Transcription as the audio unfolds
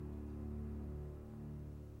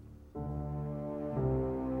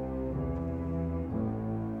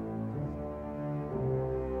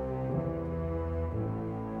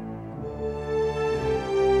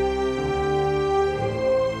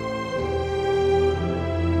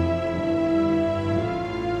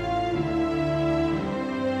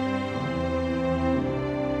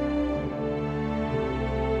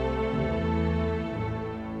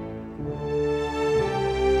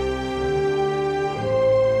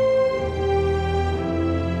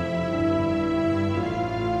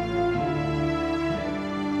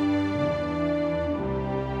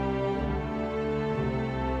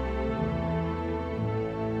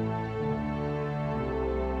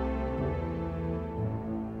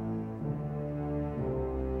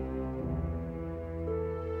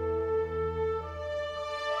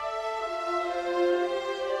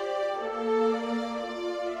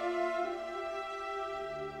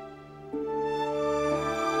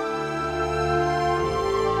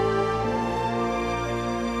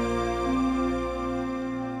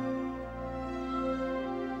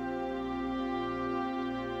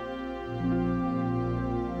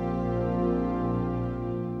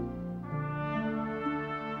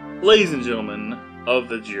Ladies and gentlemen of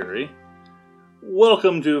the jury,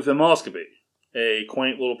 welcome to Filmoscopy, a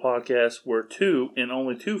quaint little podcast where two and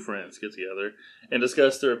only two friends get together and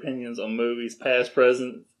discuss their opinions on movies, past,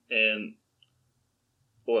 present, and,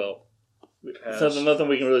 well, nothing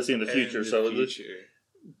we can really see in the future.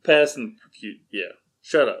 Past and future, yeah.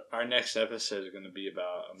 Shut up. Our next episode is going to be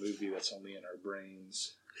about a movie that's only in our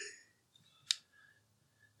brains.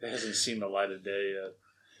 It hasn't seen the light of day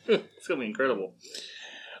yet. It's going to be incredible.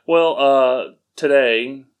 Well,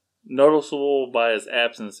 today, noticeable by his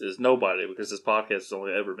absence is nobody, because this podcast has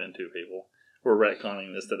only ever been two people. We're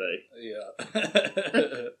retconning this today.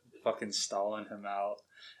 Yeah. Fucking stalling him out.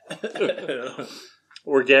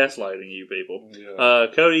 We're gaslighting you people. Yeah.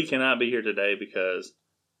 Cody cannot be here today because,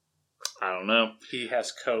 I don't know. He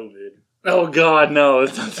has COVID. Oh, God, no.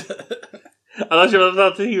 It's not. I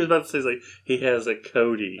thought he was about to say, like, he has a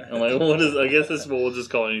Cody. I'm like, what is, I guess this we'll just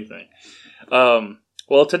call anything.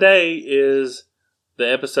 Well, today is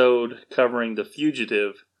the episode covering The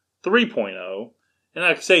Fugitive 3.0. And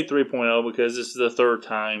I say 3.0 because this is the third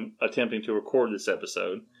time attempting to record this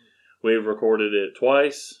episode. We've recorded it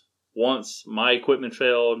twice. Once, my equipment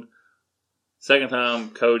failed. Second time,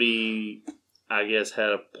 Cody, I guess, had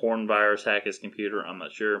a porn virus hack his computer. I'm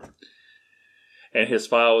not sure. And his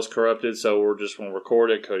file was corrupted, so we're just going to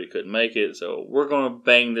record it. Cody couldn't make it, so we're going to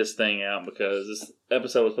bang this thing out because this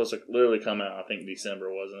episode was supposed to literally come out, I think,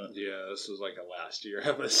 December, wasn't it? Yeah, this was like a last year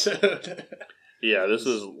episode. Yeah, this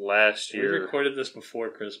was last year. We recorded this before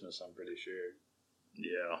Christmas, I'm pretty sure.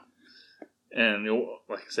 Yeah. And,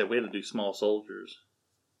 like I said, we had to do Small Soldiers.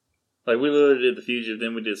 Like, we literally did The Fugitive,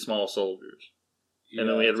 then we did Small Soldiers. And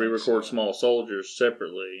then we had to re-record Small Soldiers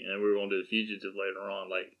separately, and we were going to do The Fugitive later on.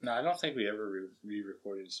 Like, no, I don't think we ever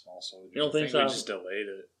re-recorded Small Soldiers. You don't think so? We just delayed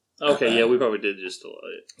it. Okay, yeah, we probably did just delay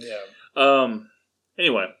it. Yeah.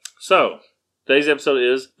 Anyway, so today's episode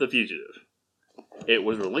is The Fugitive. It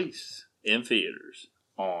was released in theaters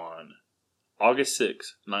on August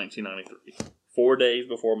 6, 1993, 4 days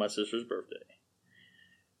before my sister's birthday.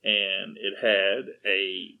 And it had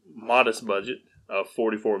a modest budget of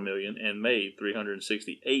 $44 million and made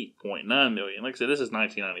 $368.9 million. Like I said, this is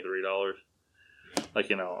 $1993. Like,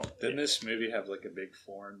 you know. Didn't this movie have like a big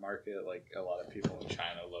foreign market? Like a lot of people in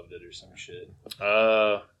China loved it or some shit.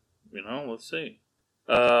 You know, let's see.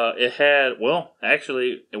 It had, well,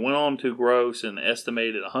 actually, it went on to gross an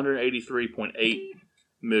estimated $183.8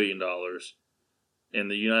 million in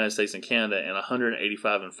the United States and Canada and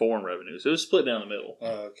 $185 in foreign revenues. So it was split down the middle.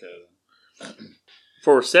 Oh, okay.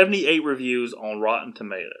 For 78 reviews on Rotten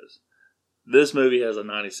Tomatoes, this movie has a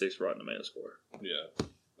 96 Rotten Tomatoes score. Yeah,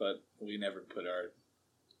 but we never put our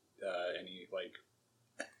any like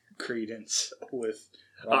credence with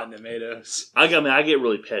Rotten Tomatoes. I get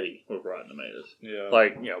really petty with Rotten Tomatoes. Yeah,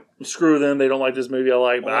 like, you know, screw them. They don't like this movie I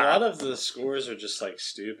like. Well, a lot of the scores are just like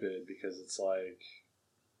stupid because it's like,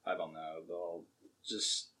 I don't know, they'll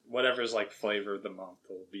just whatever's like flavor of the month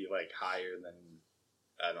will be like higher than,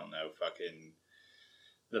 I don't know, fucking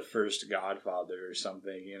the first Godfather or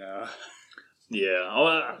something, you know? Yeah.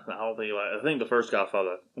 I think the first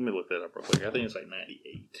Godfather, let me look that up real quick. I think it's like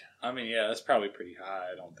 98. I mean, yeah, that's probably pretty high.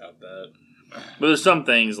 I don't doubt that. But there's some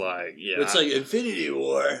things like, yeah. It's like Infinity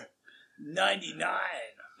War 99.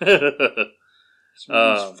 This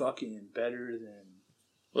movie's fucking better than...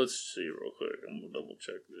 Let's see real quick. I'm going to double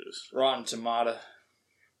check this. Rotten Tomato.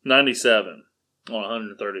 97. On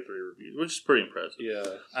 133 reviews, which is pretty impressive.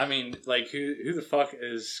 Yeah. I mean, like, who the fuck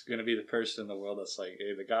is going to be the person in the world that's like,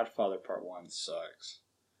 hey, The Godfather Part 1 sucks?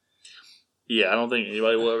 Yeah, I don't think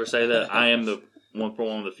anybody will ever say that. I am one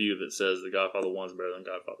of the few that says The Godfather 1 is better than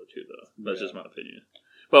Godfather 2, though. That's just my opinion.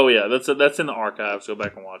 But yeah, that's in the archives. Go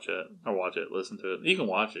back and watch it. Or watch it, listen to it. You can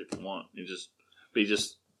watch it if you want. You just be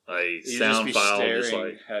a sound file. Just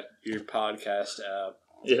like at your podcast app.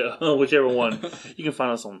 Yeah, whichever one. You can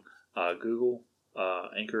find us on Google,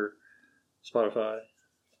 Anchor, Spotify,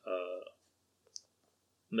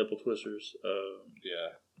 Nipple Twisters. Yeah,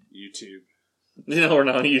 YouTube. No, we're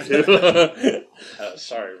not on YouTube.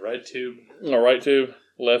 Sorry, RedTube. No, right tube,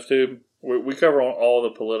 left tube. We cover on all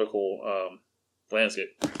the political landscape.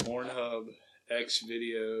 Pornhub, X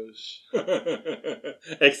videos,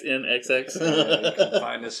 XNXX. Yeah, you can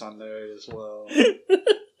find us on there as well.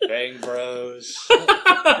 Bang Bros.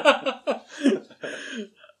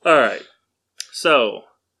 All right. So,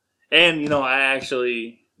 and you know, I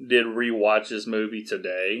actually did rewatch this movie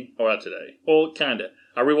today. Or not today. Well, kind of.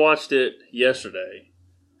 I rewatched it yesterday.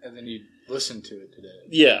 And then you listened to it today.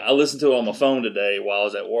 Yeah, I listened to it on my phone today while I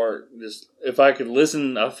was at work. Just if I could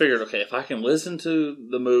listen, I figured, okay, if I can listen to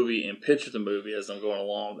the movie and picture the movie as I'm going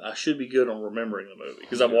along, I should be good on remembering the movie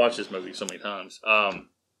because I've watched this movie so many times.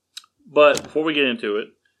 But before we get into it,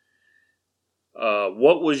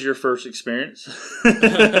 what was your first experience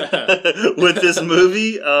with this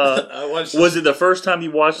movie? Was it the first time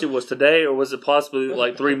you watched it was today, or was it possibly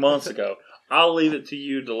like 3 months ago? I'll leave it to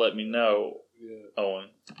you to let me know, Owen.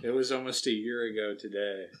 It was almost a year ago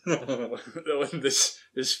today. When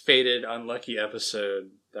this fated, unlucky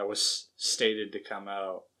episode that was stated to come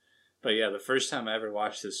out. But yeah, the first time I ever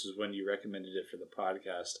watched this was when you recommended it for the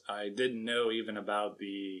podcast. I didn't know even about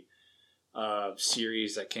the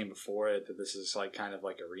series that came before it, that this is like kind of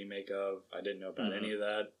like a remake of. I didn't know about any of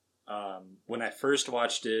that. When I first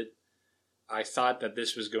watched it, I thought that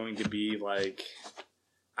this was going to be like...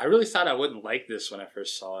 I really thought I wouldn't like this when I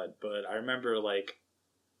first saw it, but I remember like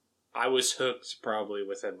I was hooked probably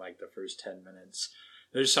within like the first 10 minutes.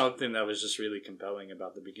 There's something that was just really compelling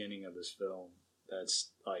about the beginning of this film that's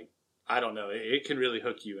like, I don't know, it can really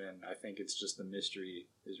hook you in. I think it's just the mystery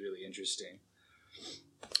is really interesting.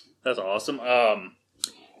 That's awesome.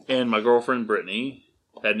 And my girlfriend Brittany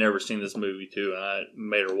had never seen this movie too, and I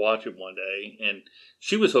made her watch it one day, and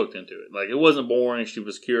she was hooked into it. Like, it wasn't boring. She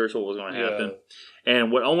was curious what was going to happen.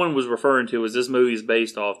 And what Owen was referring to is this movie is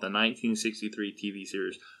based off the 1963 TV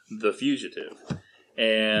series The Fugitive,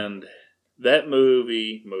 and that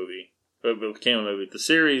movie it became a movie. The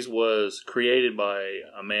series was created by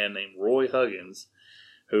a man named Roy Huggins,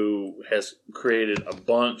 who has created a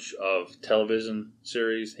bunch of television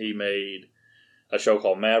series. He made a show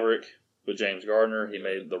called Maverick with James Gardner. He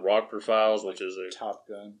made The Rockford Files, which is a... Top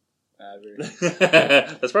Gun. Maverick.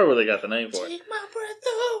 That's probably where they got the name for it. Take my breath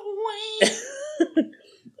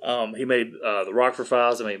away. He made The Rockford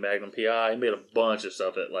Files. He made Magnum P.I. He made a bunch of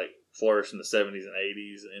stuff that like flourished in the 70s and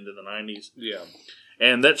 80s into the 90s. Yeah.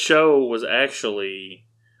 And that show was actually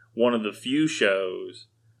one of the few shows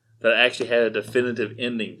that actually had a definitive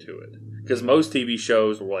ending to it. Because most TV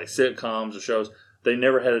shows were like sitcoms or shows, they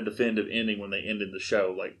never had a definitive ending when they ended the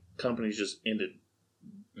show. Like, companies just ended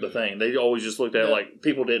the thing. They always just looked at it like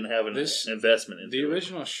people didn't have an investment into it. The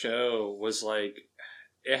original show was like,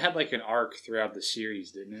 it had like an arc throughout the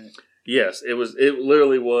series, didn't it? Yes, it was. It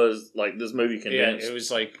literally was like this movie condensed. Yeah, it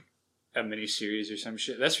was like a miniseries or some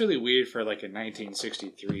shit. That's really weird for like a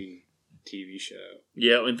 1963 TV show.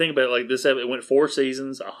 Yeah, and think about it like this. It went 4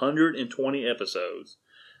 seasons, 120 episodes,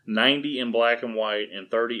 90 in black and white,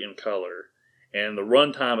 and 30 in color. And the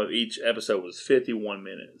runtime of each episode was 51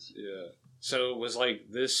 minutes. Yeah. So it was like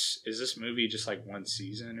this. Is this movie just like one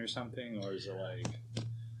season or something, or is it like?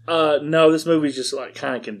 No, this movie's just like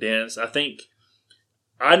kind of condensed. I think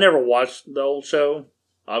I never watched the old show.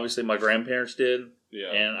 Obviously, my grandparents did.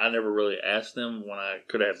 Yeah. And I never really asked them when I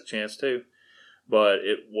could have the chance to. But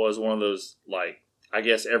it was one of those, like, I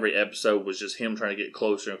guess every episode was just him trying to get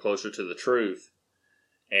closer and closer to the truth.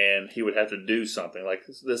 And he would have to do something. Like,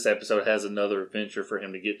 this episode has another adventure for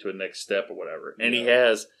him to get to a next step or whatever. And he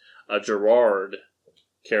has a Gerard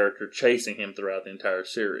character chasing him throughout the entire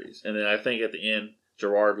series. And then I think at the end,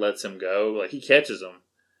 Gerard lets him go. Like, he catches him,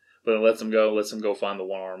 but then lets him go find the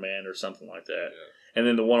one-armed man or something like that. Yeah. And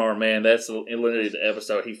then the one-armed man, that's literally the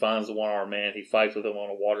episode. He finds the one-armed man, he fights with him on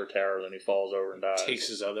a water tower, then he falls over and dies. Takes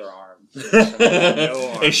his other arm.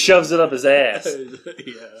 No arm. And shoves it up his ass.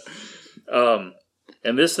 Yeah.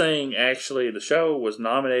 And this thing, actually, the show was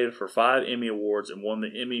nominated for 5 Emmy Awards and won the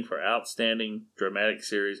Emmy for Outstanding Dramatic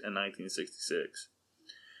Series in 1966.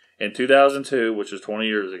 In 2002, which was 20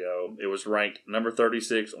 years ago, it was ranked number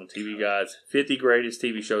 36 on TV Guide's 50 Greatest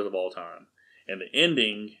TV Shows of All Time. And the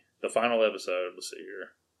ending, the final episode, let's see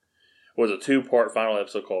here, was a 2-part final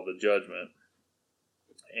episode called The Judgment.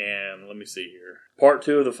 And let me see here. Part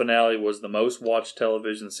 2 of the finale was the most watched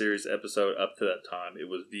television series episode up to that time. It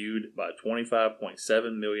was viewed by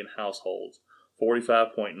 25.7 million households,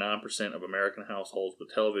 45.9% of American households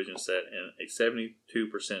with television set, and a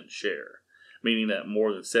 72% share, meaning that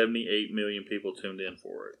more than 78 million people tuned in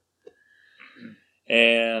for it.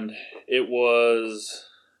 And it was,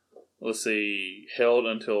 let's see, held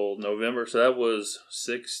until November. So that was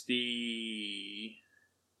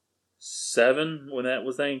 67 when that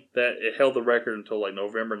was thing. That it held the record until like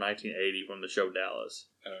November 1980 from the show Dallas.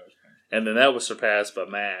 Oh, okay. And then that was surpassed by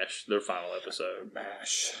MASH, their final episode.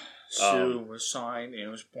 MASH. Suicide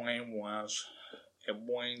is brainwash.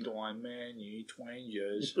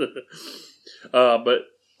 But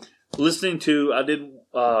listening to, I did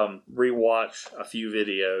rewatch a few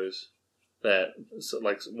videos that,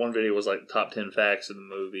 like, one video was like top 10 facts of the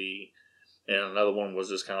movie, and another one was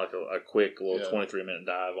just kind of like a quick little 23-minute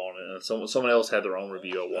dive on it. And someone else had their own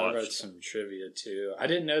review I watched. I read some trivia too. I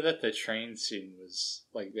didn't know that the train scene was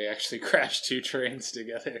like they actually crashed 2 trains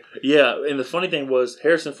together. Yeah, and the funny thing was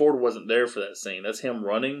Harrison Ford wasn't there for that scene. That's him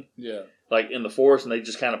running. Yeah. like in the forest, and they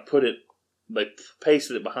just kind of they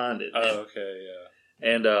pasted it behind it. Oh, okay,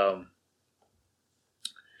 yeah. And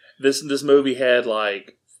this movie had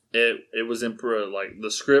like it was in like the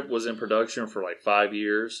script was in production for like 5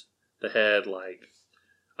 years. They had like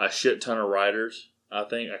a shit ton of writers. I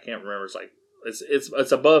think I can't remember. It's like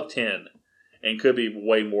it's above 10, and could be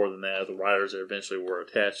way more than that. The writers that eventually were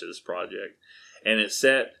attached to this project, and it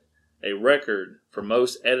set a record for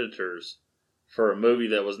most editors for a movie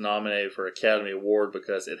that was nominated for Academy Award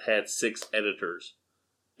because it had 6 editors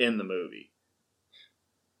in the movie.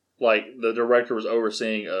 Like, the director was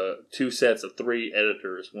overseeing 2 sets of 3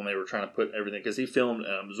 editors when they were trying to put everything, because he filmed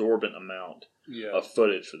an absorbent amount of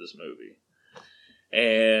footage for this movie.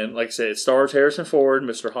 And, like I said, it stars Harrison Ford,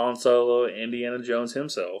 Mr. Han Solo, Indiana Jones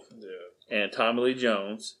himself, and Tommy Lee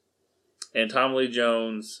Jones. And Tommy Lee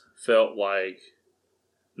Jones felt like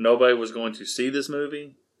nobody was going to see this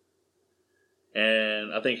movie.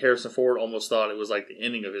 And I think Harrison Ford almost thought it was like the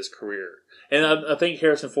ending of his career. And I think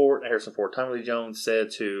Tommy Lee Jones said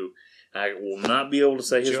to, I will not be able to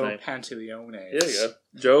say his name. Joe Pantoliano. Yeah, you go.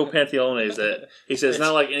 Joe Pantoliano. That he says it's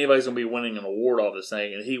not like anybody's going to be winning an award off this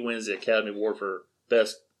thing, and he wins the Academy Award for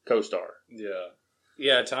Best Co-Star. Yeah.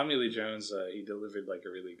 Yeah, Tommy Lee Jones, he delivered like a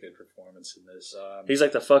really good performance in this. He's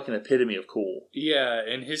like the fucking epitome of cool. Yeah,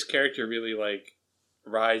 and his character really like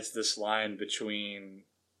rides this line between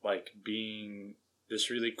like being this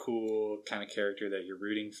really cool kind of character that you're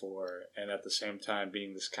rooting for, and at the same time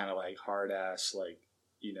being this kind of like hard ass, like,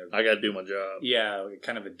 you know, I got to do my job. Yeah, like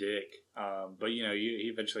kind of a dick. But you know, he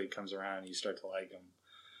eventually comes around and you start to like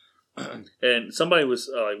him. And somebody was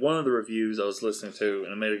like, one of the reviews I was listening to,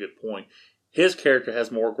 and it made a good point. His character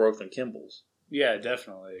has more growth than Kimball's. Yeah,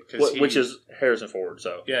 definitely. Which is Harrison Ford.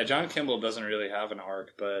 So yeah, John Kimball doesn't really have an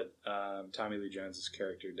arc, but Tommy Lee Jones's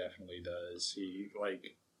character definitely does. He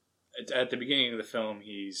like at the beginning of the film,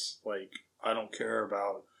 he's like, I don't care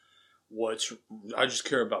about I just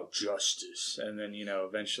care about justice. And then, you know,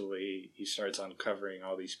 eventually he starts uncovering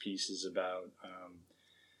all these pieces about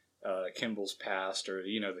Kimball's past, or,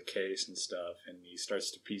 you know, the case and stuff. And he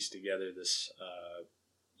starts to piece together this,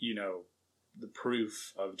 you know, the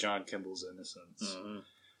proof of John Kimball's innocence.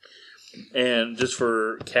 Mm-hmm. And just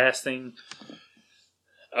for casting,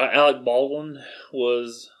 Alec Baldwin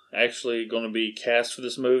was actually going to be cast for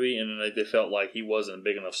this movie, and they felt like he wasn't a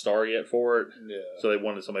big enough star yet for it. Yeah. So they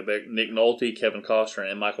wanted somebody back. Nick Nolte, Kevin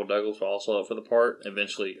Costner, and Michael Douglas were also up for the part.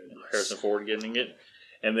 Eventually, Harrison Ford getting it.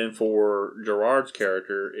 And then for Gerard's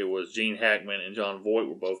character, it was Gene Hackman and Jon Voight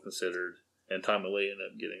were both considered, and Tommy Lee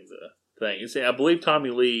ended up getting the thing. You see, I believe Tommy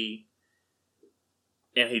Lee,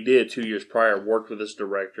 and he did 2 years prior, worked with this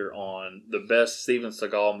director on the best Steven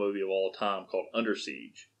Seagal movie of all time called Under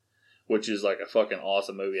Siege, which is like a fucking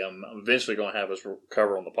awesome movie. I'm eventually going to have us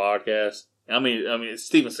cover on the podcast. I mean, it's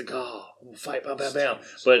Steven Seagal. Fight, bam, bam, bam.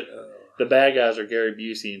 But the bad guys are Gary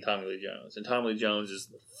Busey and Tommy Lee Jones. And Tommy Lee Jones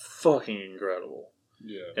is fucking incredible.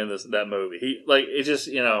 Yeah. In that movie. He, like, it just,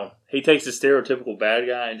 you know, he takes the stereotypical bad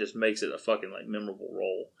guy and just makes it a fucking, like, memorable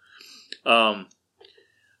role.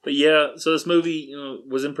 But yeah, so this movie, you know,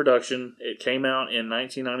 was in production. It came out in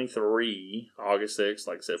 1993, August 6th,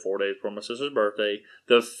 like I said, 4 days before my sister's birthday.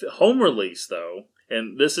 The home release, though,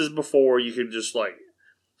 and this is before you could just, like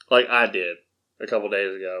I did a couple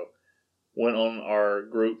days ago, went on our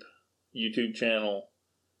group YouTube channel.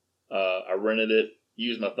 I rented it,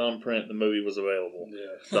 used my thumbprint, the movie was available.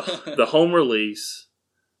 Yeah. The home release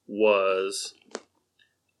was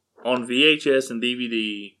on VHS and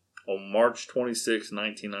DVD on March 26,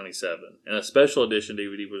 1997. And a special edition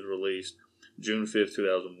DVD was released June 5th,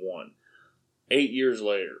 2001. 8 years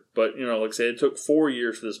later. But, you know, like I said, it took 4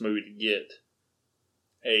 years for this movie to get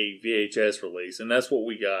a VHS release. And that's what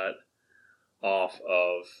we got off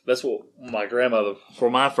of... That's what my grandmother...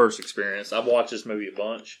 For my first experience, I've watched this movie a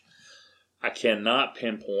bunch. I cannot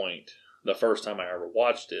pinpoint the first time I ever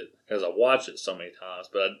watched it, because I watched it so many times.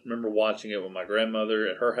 But I remember watching it with my grandmother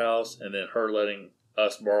at her house, and then her letting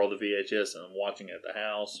us borrow the VHS and watching it at the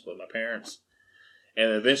house with my parents. And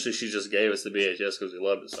eventually she just gave us the VHS because we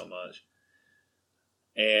loved it so much.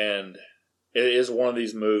 And it is one of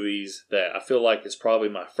these movies that I feel like is probably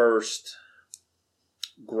my first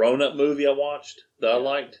grown-up movie I watched that I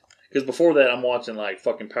liked. Because before that I'm watching like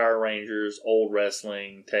fucking Power Rangers, old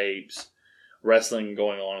wrestling tapes, wrestling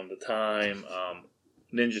going on at the time,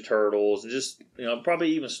 Ninja Turtles, and just, you know,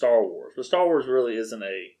 probably even Star Wars. But Star Wars really isn't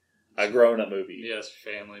a grown-up movie. Yes,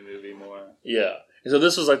 family movie more. Yeah. And so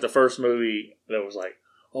this was like the first movie that was like,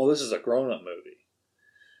 oh, this is a grown-up movie.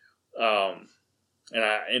 And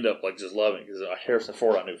I end up like just loving it because Harrison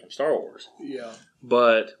Ford I knew from Star Wars. Yeah.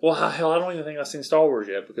 But, well, hell, I don't even think I've seen Star Wars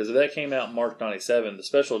yet because if that came out in March 97, the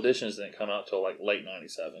special editions didn't come out till like late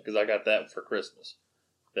 97 because I got that for Christmas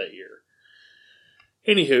that year.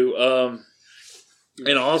 Anywho,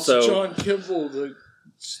 and also... It's John Kimball, the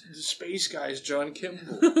space guy's John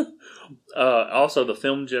Kimball. Also, the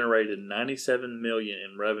film generated $97 million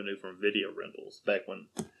in revenue from video rentals back when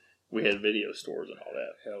we had video stores and all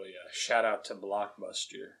that. Hell yeah. Shout out to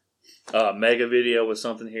Blockbuster. Mega Video was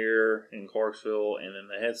something here in Clarksville, and then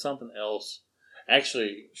they had something else.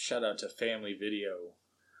 Actually, shout out to Family Video.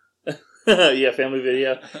 Yeah, Family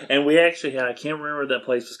Video. And we actually had, I can't remember what that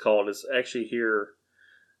place was called. It's actually here,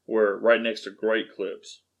 where right next to Great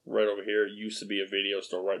Clips, right over here, it used to be a video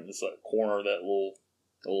store right in this corner of that little,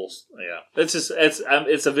 yeah.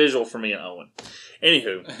 It's a visual for me and Owen.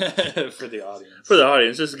 Anywho. For the audience. For the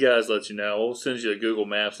audience, just guys let you know. We'll send you a Google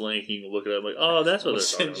Maps link. You can look it up like, oh, that's what they're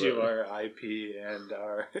talking about. We'll send you our IP and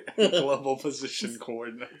our global position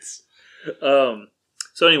coordinates.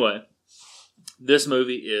 So anyway, this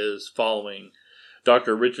movie is following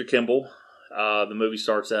Dr. Richard Kimball. The movie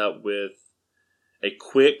starts out with a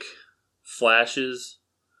quick flashes,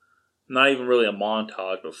 not even really a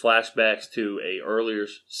montage, but flashbacks to a earlier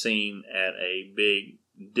scene at a big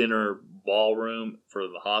dinner ballroom for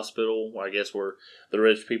the hospital, I guess where the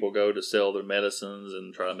rich people go to sell their medicines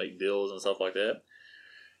and try to make deals and stuff like that.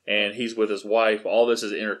 And he's with his wife. All this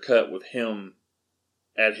is intercut with him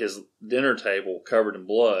at his dinner table covered in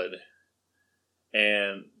blood.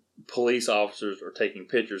 And police officers are taking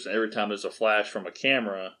pictures. And every time there's a flash from a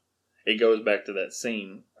camera, it goes back to that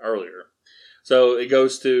scene earlier. So it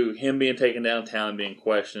goes to him being taken downtown and being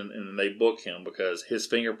questioned, and they book him because his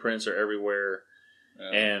fingerprints are everywhere,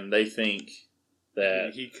 and they think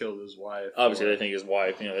that he killed his wife. Obviously, they think his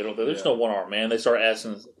wife. You know, they don't. There's no one-armed man. They start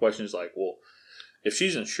asking questions like, "Well, if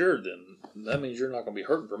she's insured, then that means you're not going to be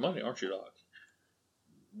hurting for money, aren't you, Doc?"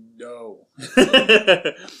 No.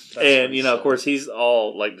 And you know, of course, he's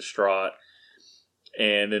all like distraught.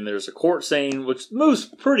 And then there's a court scene which moves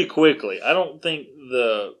pretty quickly. I don't think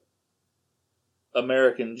the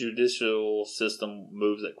American judicial system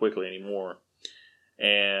moves that quickly anymore.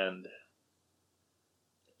 And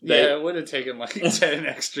it would have taken like 10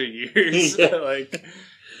 extra years. Yeah. Like,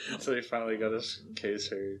 until he finally got his case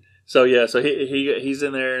heard. So yeah, so he's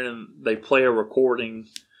in there and they play a recording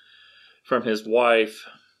from his wife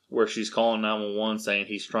where she's calling 911 saying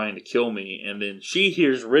he's trying to kill me, and then she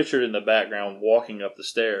hears Richard in the background walking up the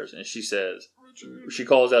stairs, and she says, she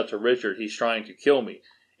calls out to Richard, he's trying to kill me.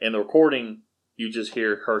 In the recording, you just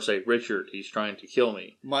hear her say, Richard, he's trying to kill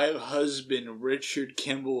me. My husband, Richard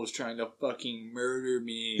Kimball, is trying to fucking murder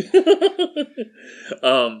me.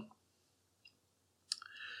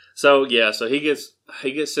 So he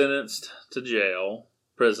gets sentenced to jail.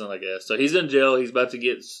 Prison, I guess. So he's in jail. He's about to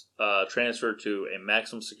get transferred to a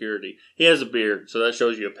maximum security. He has a beard, so that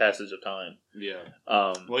shows you a passage of time. Yeah.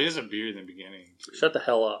 Well, he has a beard in the beginning. Too. Shut the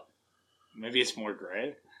hell up. Maybe it's more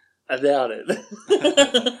gray. I doubt it.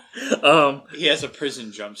 He has a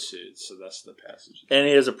prison jumpsuit, so that's the passage. And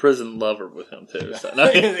he has a prison lover with him too. So.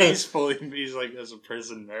 He's like as a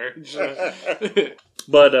prison nerd.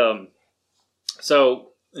 But so.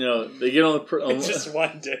 You know, they get on the... just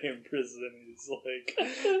one day in prison, he's like,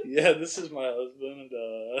 yeah, this is my husband.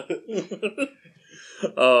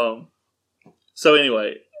 So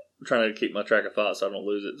anyway, I'm trying to keep my track of thoughts so I don't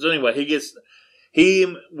lose it. So anyway, he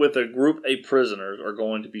with a group of prisoners are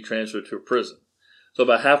going to be transferred to a prison. So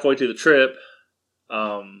about halfway to the trip,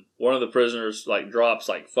 one of the prisoners like drops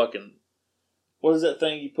like fucking... What is that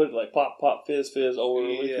thing you put like pop, pop, fizz, fizz over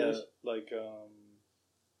the fizz? Like,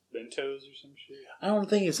 Mentos or some shit? I don't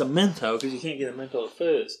think it's a Mento because you can't get a Mentos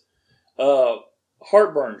fizz.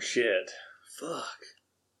 Heartburn shit. Fuck.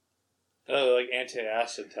 Oh, like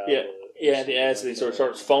anti-acid tablet. Yeah, anti-acid. He sort of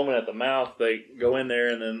starts foaming at the mouth. They go in there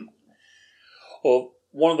and then,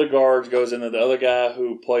 one of the guards goes in there. The other guy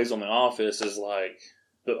who plays on The Office is like,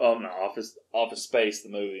 Office Space, the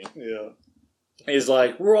movie. Yeah. He's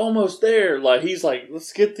like, we're almost there. Like, he's like,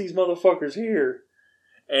 let's get these motherfuckers here.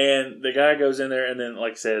 And the guy goes in there, and then,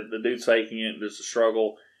 like I said, the dude's faking it. There's a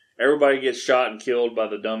struggle. Everybody gets shot and killed by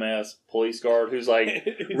the dumbass police guard who's, like,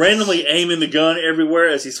 randomly aiming the gun everywhere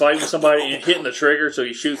as he's fighting somebody and hitting the trigger. So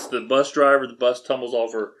he shoots the bus driver. The bus tumbles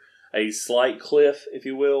over a slight cliff, if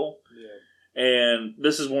you will. Yeah. And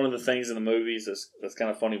this is one of the things in the movies that's kind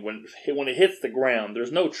of funny. When it hits the ground,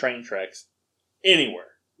 there's no train tracks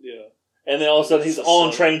anywhere. Yeah. And then all of a sudden he's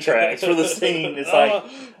on train tracks for the scene. It's like,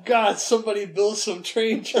 God, somebody build some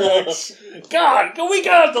train tracks. God, we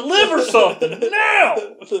gotta deliver something now.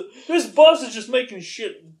 This bus is just making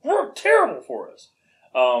shit work terrible for us.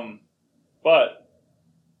 But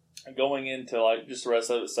going into like just the rest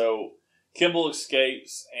of it, so Kimball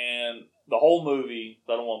escapes, and the whole movie.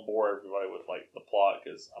 I don't want to bore everybody with like the plot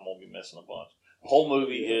because I'm gonna be missing a bunch. The whole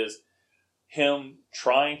movie is him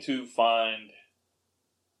trying to find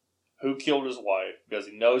who killed his wife because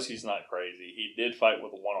he knows he's not crazy. He did fight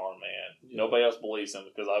with a one-armed man. Yeah. Nobody else believes him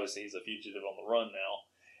because obviously he's a fugitive on the run now.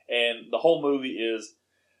 And the whole movie is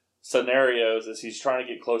scenarios as he's trying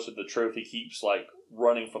to get closer to the truth. He keeps like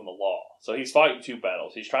running from the law. So he's fighting two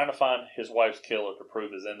battles. He's trying to find his wife's killer to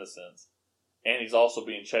prove his innocence. And he's also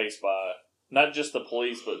being chased by not just the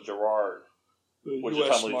police, but Gerard. Which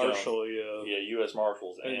U.S. Marshal, yeah, U.S.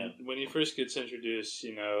 Marshals. And when he first gets introduced,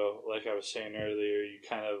 like I was saying earlier, you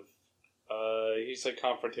kind of, he's like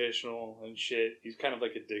confrontational and shit. He's kind of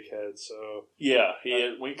like a dickhead, so. Yeah,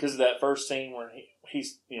 because that first scene where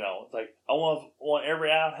he's, it's like, I want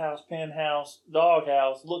every outhouse, penthouse,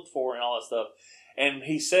 doghouse, look for it, and all that stuff. And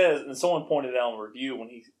he says, and someone pointed out in the review, when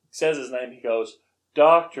he says his name, he goes,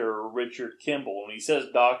 Dr. Richard Kimball. When he says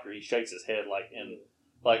doctor, he shakes his head like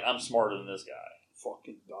I'm smarter than this guy.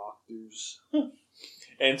 Fucking doctors.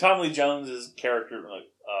 And Tommy Lee Jones's character, like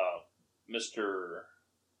Mr.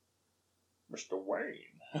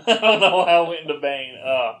 Wayne. I don't know how I went into Bane.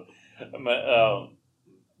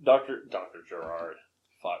 Dr. Gerard.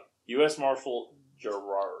 Fuck. U.S. Marshal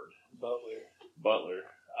Gerard Butler.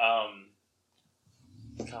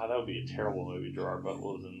 God, that would be a terrible movie. Gerard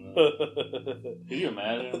Butler was in that. Can you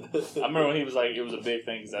imagine? I remember when he was like, it was a big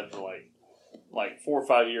thing because after like 4 or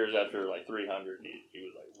 5 years after like 300, he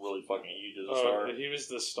was like really fucking huge as a star. He was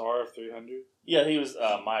the star of 300? Yeah, he was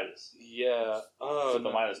Midas. Yeah. Oh, with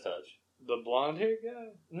the Midas touch. The blonde hair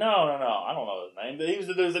guy? No. I don't know his name. But he was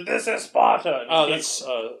the dude that this is Sparta. Oh, that's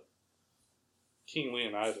King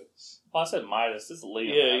Leonidas. Well, I said Midas. This is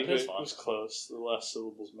Leonidas. Yeah, it was close. The last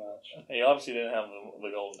syllables match. He obviously didn't have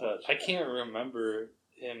the golden touch. I can't remember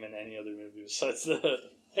him in any other movie besides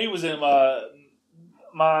that. He was in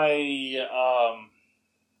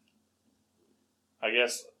I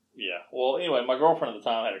guess, yeah. Well, anyway, my girlfriend at the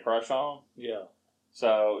time had a crush on him. Yeah.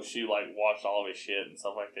 So she like watched all of his shit and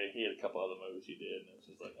stuff like that. He had a couple other movies he did, and it was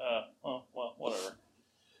just like, well, whatever.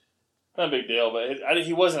 Not a big deal, but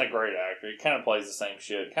he wasn't a great actor. He kind of plays the same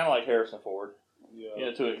shit, kind of like Harrison Ford.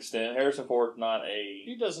 Yeah. To an extent, Harrison Ford's not a.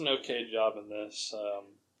 He does an okay job in this.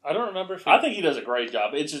 I don't remember if I think he does a great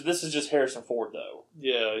job. This is just Harrison Ford though.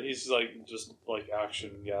 Yeah, he's like just like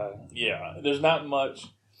action guy. Yeah, there's not much.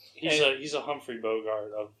 He's a Humphrey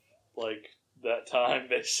Bogart of like that time,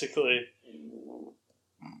 basically.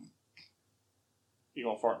 You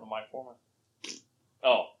gonna fart in the mic for me?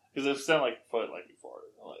 Oh, because it sounded like you farted.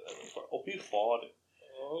 Like that. Oh, he farted.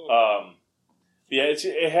 Oh. Yeah,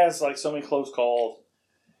 it has like so many close calls,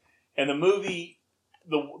 and the movie.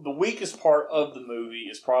 The weakest part of the movie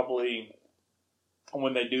is probably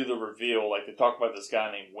when they do the reveal. Like they talk about this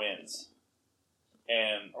guy named Wentz,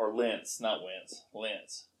 or Lentz, not Wentz,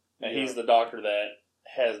 Lentz, and he's the doctor that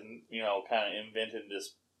has kind of invented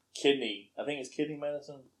this kidney. I think it's kidney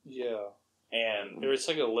medicine. Yeah, and it's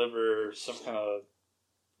like some kind of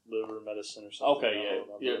liver medicine or something. Okay,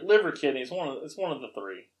 yeah, liver kidney. It's one of the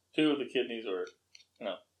three. Two of the kidneys are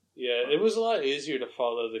Yeah, it was a lot easier to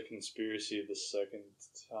follow the conspiracy the second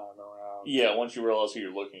time around. Yeah, once you realize who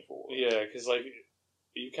you're looking for. Yeah, because like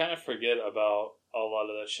you kind of forget about a lot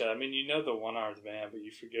of that shit. I mean, the one-armed man, but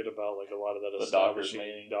you forget about like a lot of that the doctors.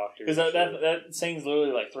 Because that scene's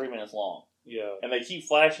literally like 3 minutes long. Yeah, and they keep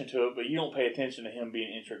flashing to it, but you don't pay attention to him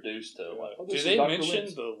being introduced to. Like, do they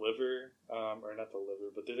mention the liver, or not the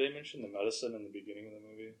liver, but did they mention the medicine in the beginning of the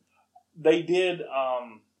movie? They did.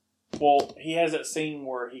 Well, he has that scene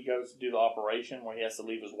where he goes to do the operation where he has to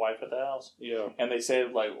leave his wife at the house. Yeah. And they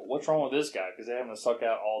said, like, what's wrong with this guy? Because they're having to suck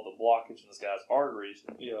out all the blockage in this guy's arteries.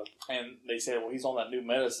 Yeah. And they said, well, he's on that new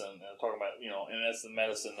medicine. And they're talking about, and that's the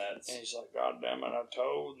medicine that's... And he's like, God damn it, I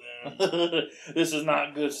told them. This is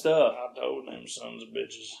not good stuff. I told them, sons of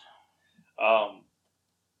bitches.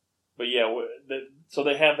 But yeah, so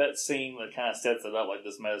they have that scene that kind of sets it up like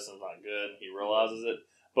this medicine's not good. He realizes it.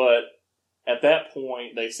 But... at that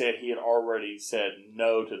point, they said he had already said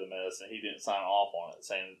no to the medicine. He didn't sign off on it,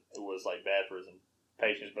 saying it was like bad for his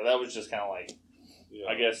patients. But that was just kind of like,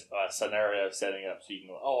 I guess, a scenario setting up so you can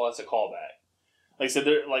go, oh, that's a callback. Like I said,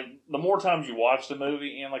 like the more times you watch the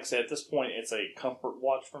movie, and like I said, at this point, it's a comfort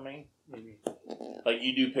watch for me. Mm-hmm. Like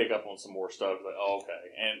you do pick up on some more stuff. Like, oh, okay,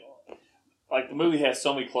 and like the movie has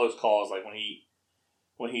so many close calls. Like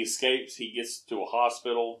when he escapes, he gets to a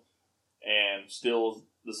hospital and steals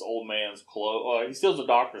this old man's clothes. He steals a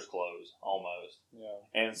doctor's clothes, almost. Yeah.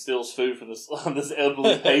 And steals food from this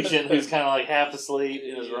elderly patient who's kind of like half asleep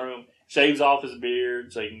in his room. shaves off his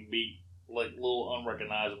beard so he can be like a little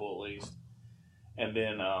unrecognizable at least. And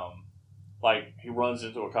then like he runs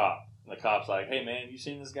into a cop. And the cop's like, "Hey man, you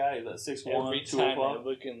seen this guy? He's at 6'1", Every 2 time o'clock." I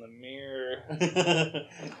look in the mirror.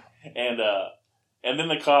 And then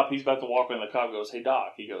the cop, he's about to walk in. The cop goes, "Hey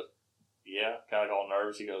Doc." He goes, "Yeah," kind of all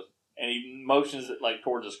nervous. He goes, and he motions it like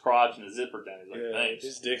towards his crotch and his zipper down. He's like, "Thanks."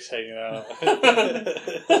 His dick's hanging out.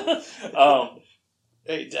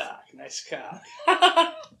 Hey Doc, nice cock.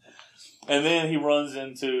 And then he runs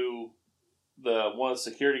into one of the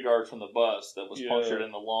security guards from the bus that was punctured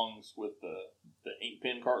in the lungs with the ink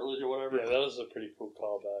pen cartilage or whatever. Yeah, that was a pretty cool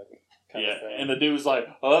callback. Kind of thing. And the dude was like,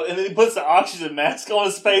 and then he puts the oxygen mask on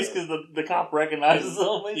his face because the cop recognizes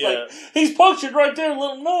him. He's like, "He's punctured right there,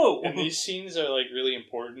 let him know." And these scenes are like really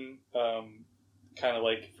important, kind of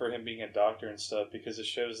like for him being a doctor and stuff, because it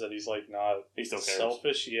shows that he's like not still cares.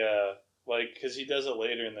 selfish. Yeah, like because he does it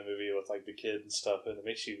later in the movie with like the kid and stuff, and it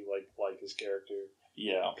makes you like his character.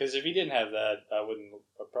 Yeah, because if he didn't have that, I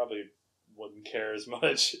probably wouldn't care as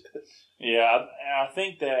much. Yeah, I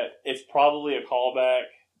think that it's probably a callback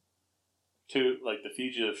to like the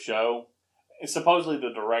Fugitive show. It's supposedly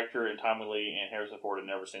the director and Tommy Lee and Harrison Ford had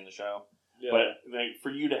never seen the show, but for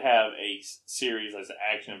you to have a series as an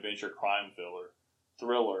action adventure crime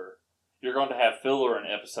thriller, you're going to have filler in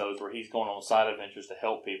episodes where he's going on side adventures to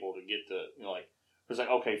help people to get to it's like,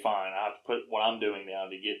 okay, fine, I have to put what I'm doing now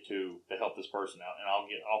to get to help this person out, and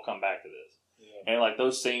I'll come back to this. Yeah. And like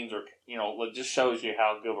those scenes are, it just shows you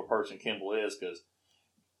how good of a person Kimball is, because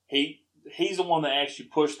he's the one that actually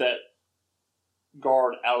pushed that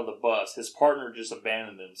guard out of the bus. His partner just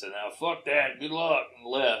abandoned him, said, "Now fuck that, good luck," and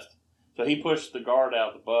left. So he pushed the guard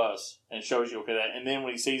out of the bus and shows you and then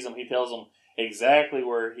when he sees him, he tells him exactly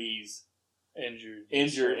where he's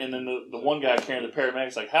injured, and then the one guy carrying the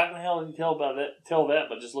paramedic's like, "How the hell did you tell that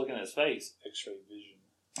by just looking at his face?" X-ray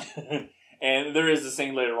vision. And there is a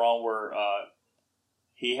scene later on where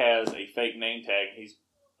he has a fake name tag. He's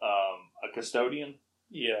a custodian.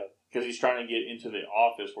 Yeah, because he's trying to get into the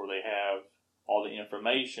office where they have all the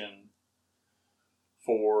information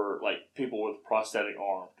for like people with prosthetic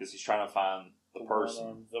arms, because he's trying to find the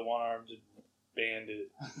person, the one-armed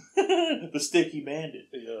bandit, the sticky bandit.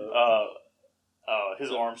 Yeah.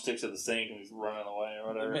 His arm sticks at the sink and he's running away or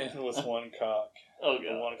whatever. The man with one cock. Oh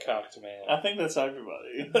god, the one-cocked man. I think that's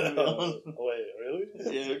everybody. Wait, really?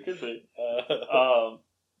 Yeah, it could be.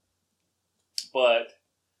 But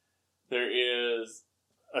there is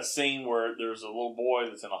a scene where there's a little boy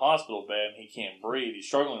that's in a hospital bed and he can't breathe. He's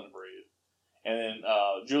struggling to breathe. And then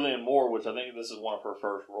Julianne Moore, which I think this is one of her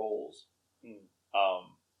first roles,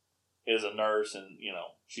 is a nurse, and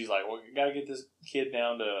she's like, "Well, you gotta get this kid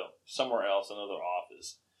down to somewhere else, another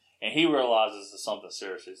office." And he realizes it's something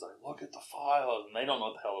serious. He's like, "Look at the files," and they don't know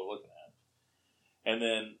what the hell they're looking at. And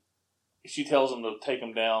then she tells him to take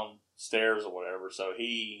him downstairs or whatever. So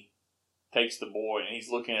he takes the boy, and he's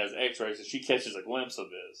looking at his X-rays, and she catches a glimpse of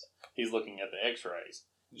this. He's looking at the X-rays.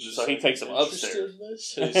 So he takes him upstairs.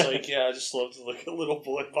 So he's like, "Yeah, I just love to look at little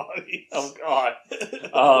boy bodies." Oh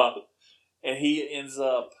God! And he ends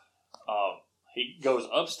up. He goes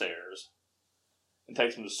upstairs and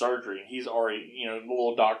takes him to surgery, and he's already, the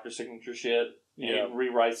little doctor signature shit. And he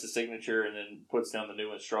rewrites the signature and then puts down the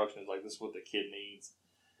new instructions, like, "This is what the kid needs."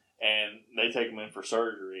 And they take him in for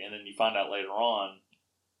surgery, and then you find out later on,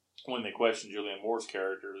 when they question Julianne Moore's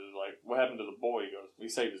character, they're like, "What happened to the boy?" He goes, "We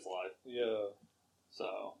saved his life." Yeah.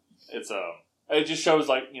 So it's it just shows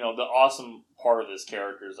like the awesome part of this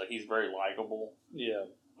character is like he's very likable. Yeah.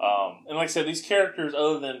 And like I said, these characters,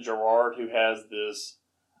 other than Gerard, who has this,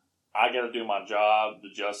 I got to do my job. The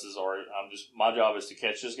justice are, my job is to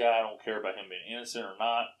catch this guy. I don't care about him being innocent or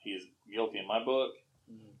not. He is guilty in my book.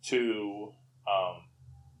 Mm-hmm. To,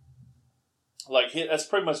 that's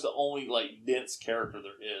pretty much the only dense character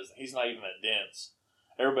there is. He's not even that dense.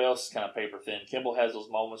 Everybody else is kind of paper thin. Kimball has those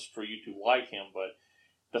moments for you to like him, but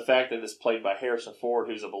the fact that it's played by Harrison Ford,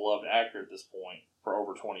 who's a beloved actor at this point for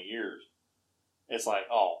over 20 years. It's like,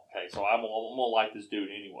 oh, okay, so I'm gonna like this dude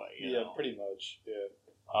anyway. You know? Pretty much. Yeah.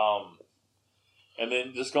 And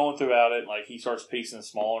then just going throughout it, he starts piecing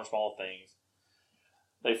smaller and smaller things.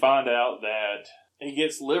 They find out that he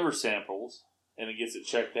gets liver samples and he gets it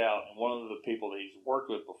checked out. And one of the people that he's worked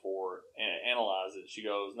with before analyzed it. She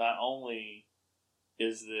goes, "Not only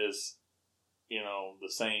is this, the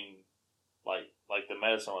same, like the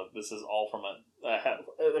medicine, this is all from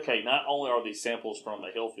not only are these samples from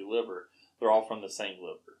a healthy liver, they're all from the same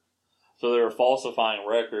liver. So they're falsifying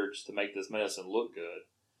records to make this medicine look good."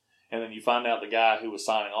 And then you find out the guy who was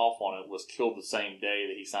signing off on it was killed the same day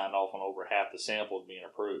that he signed off on over half the samples being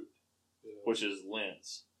approved, which is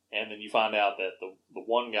Lentz. and then you find out that the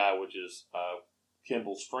one guy, which is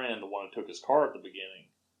Kimball's friend, the one who took his car at the beginning,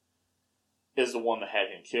 is the one that had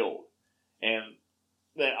him killed. And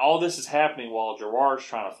then all this is happening while Gerard's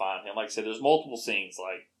trying to find him. Like I said, there's multiple scenes.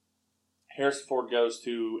 Like Harrison Ford goes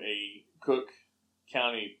to a Cook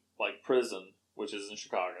County prison, which is in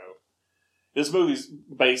Chicago. This movie's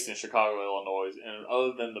based in Chicago, Illinois, and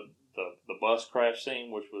other than the bus crash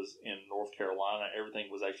scene, which was in North Carolina, everything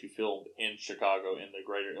was actually filmed in Chicago in the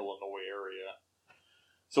greater Illinois area.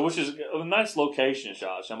 So, which is a nice location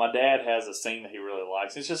shot. So, my dad has a scene that he really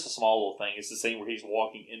likes. It's just a small little thing. It's the scene where he's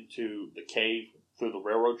walking into the cave through the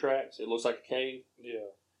railroad tracks. It looks like a cave. Yeah.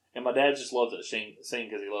 And my dad just loves that scene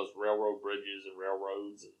because he loves railroad bridges and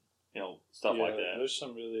railroads and, stuff like that. There's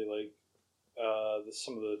some really,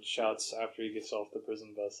 some of the shots after he gets off the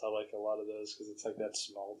prison bus. I like a lot of those because it's like that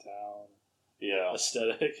small town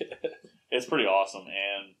aesthetic. It's pretty awesome.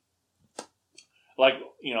 And, like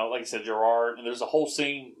I said, Gerard, and there's a whole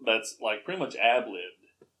scene that's, pretty much ad-libbed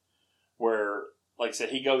where, like I said,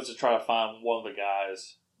 he goes to try to find one of the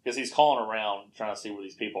guys because he's calling around trying to see where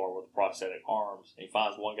these people are with prosthetic arms. And he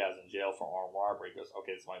finds one guy's in jail for armed robbery. He goes,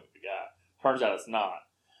 okay, this might be the guy. Turns out it's not.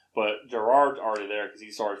 But Gerard's already there because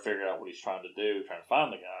he's already figured out what he's trying to do, trying to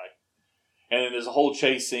find the guy. And then there's a whole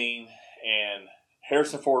chase scene, and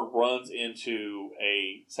Harrison Ford runs into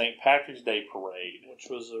a St. Patrick's Day parade. Which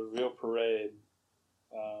was a real parade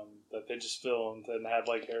that they just filmed and had,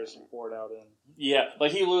 Harrison Ford out in. Yeah,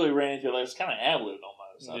 he literally ran into it. It was kind of ad-libbed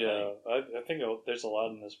almost. I think there's a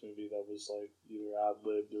lot in this movie that was, either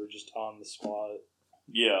ad-libbed or just on the spot.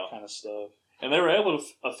 Yeah. Kind of stuff. And they were able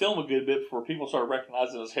to film a good bit before people started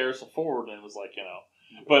recognizing it as Harrison Ford, and it was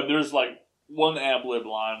But there's one ad-lib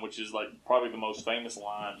line, which is probably the most famous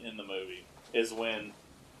line in the movie, is when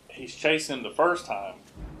he's chasing him the first time,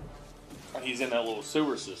 and he's in that little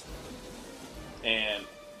sewer system, and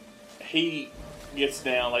he gets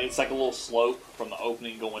down, it's a little slope from the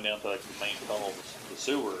opening going down to the main tunnel of the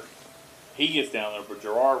sewer. He gets down there, but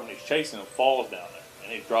Gerard, when he's chasing him, falls down there.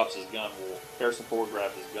 And he drops his gun. Well, Harrison Ford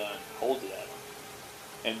grabs his gun and holds it at him.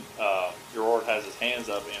 And Gerard has his hands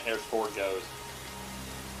up, and Harrison Ford goes,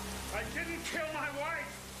 I didn't kill my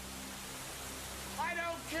wife. I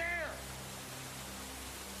don't care.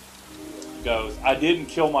 Goes, I didn't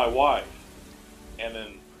kill my wife. And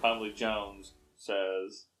then Tommy Lee Jones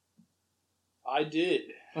says, I did.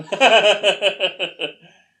 I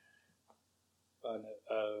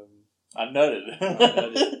nutted.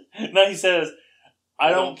 No, he says,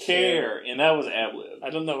 I don't care. And that was ad-lib. I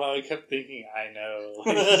don't know why I kept thinking, I know.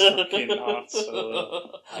 It's fucking not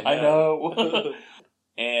so. I know.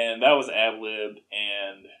 And that was ad-lib.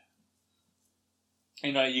 And,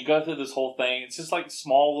 you go through this whole thing. It's just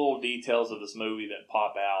small little details of this movie that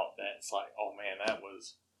pop out. And it's oh man, that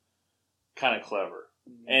was kind of clever.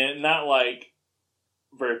 Mm-hmm. And not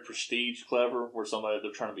very prestige clever, where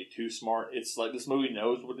they're trying to be too smart. It's this movie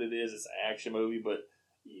knows what it is. It's an action movie, but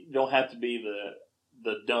you don't have to be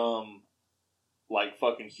the dumb,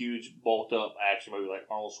 fucking huge, bulked up action movie like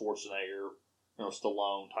Arnold Schwarzenegger,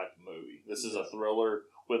 Stallone type of movie. This is a thriller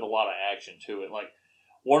with a lot of action to it.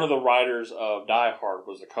 One of the writers of Die Hard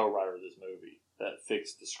was a co-writer of this movie that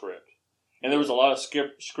fixed the script. And there was a lot of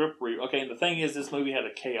script okay, and the thing is, this movie had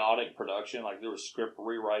a chaotic production. There was script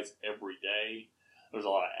rewrites every day. There was a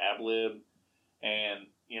lot of ad-lib. And,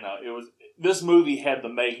 this movie had the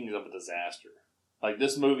makings of a disaster.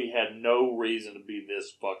 This movie had no reason to be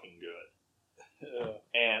this fucking good. Yeah.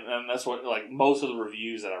 And that's what, most of the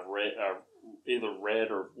reviews that I've either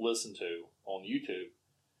read or listened to on YouTube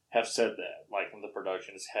have said that. In the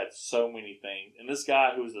production, it's had so many things. And this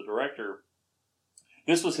guy who was the director,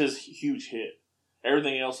 this was his huge hit.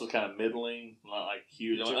 Everything else was kind of middling, not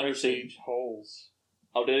huge. Under Siege. Holes.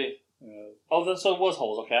 Oh, did he? Yeah. So it was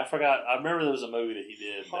Holes. Okay, I forgot. I remember there was a movie that he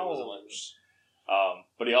did. Holes. That was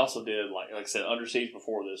but he also did, like I said, Under Siege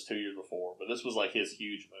before this, 2 years before. But this was his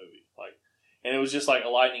huge movie. And it was just a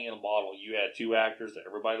lightning in a bottle. You had two actors that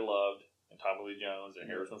everybody loved, and Tommy Lee Jones and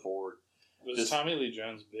Harrison Ford. Was Tommy Lee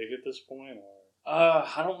Jones big at this point? Or?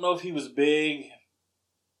 I don't know if he was big.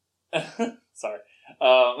 Sorry.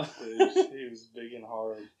 He was big and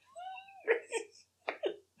hard.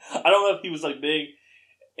 I don't know if he was big,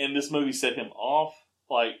 and this movie set him off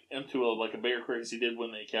into a bigger career because he did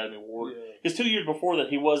win the Academy Award. Because 2 years before that,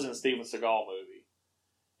 he was in a Steven Seagal movie,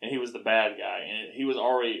 and he was the bad guy, and he was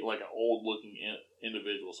already an old looking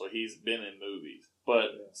individual, so he's been in movies.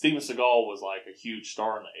 But Steven Seagal was a huge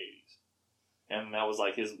star in the 80s. And that was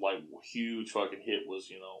his huge fucking hit was,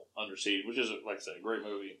 Under Siege, which is, like I said, a great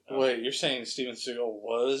movie. Wait, you're saying Steven Seagal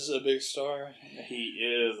was a big star? He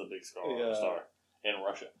is a big star in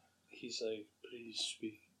Russia. He's please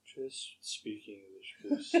speak Just speak English,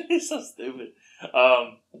 please. He's so stupid.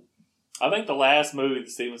 I think the last movie that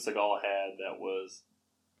Steven Seagal had that was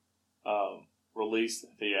released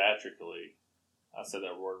theatrically, I said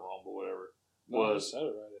that word wrong, but whatever, was said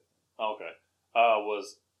it right. okay.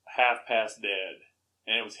 Was Half Past Dead,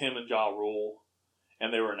 and it was him and Ja Rule,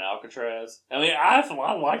 and they were in Alcatraz. I mean,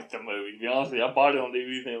 I liked the movie. To be honest with you, I bought it on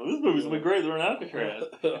DVD. Thinking, this movie's gonna be great. They're in Alcatraz.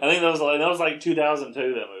 I think that was like 2002.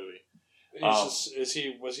 That movie.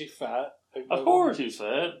 Was he fat? Like, Of course, he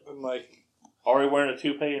said. And like, Already wearing a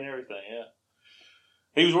toupee and everything. Yeah,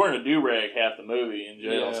 he was wearing a do-rag half the movie in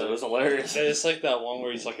jail, so it was hilarious. and it's like that one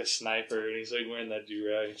where he's like a sniper and he's like wearing that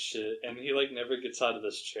do-rag and shit, and he like never gets out of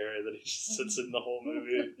this chair that he just sits in the whole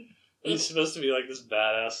movie. He's supposed to be like this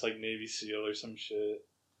badass like Navy SEAL or some shit.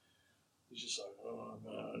 He's just like, oh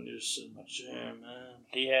man, I need to sit in my chair,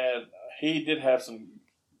 man. He did have some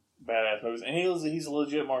badass movies, and he's a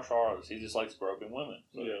legit martial artist. He just likes groping women.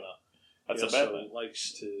 So, you know, that's he a bad also thing.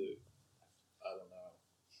 likes to, I don't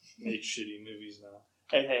know, make shitty movies now.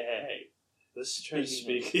 Hey. Let's try to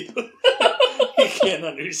speak. He can't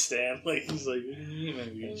understand. Like, he's like, what do you mean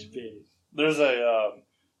my reach big? There's a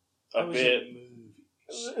I was bit. in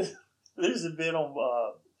a movie. There's a bit on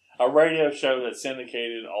a radio show that's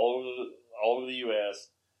syndicated all over the U.S.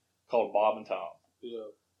 called Bob and Tom. Yeah.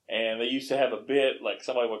 And they used to have a bit, like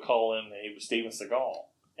somebody would call in, and he was Steven Seagal.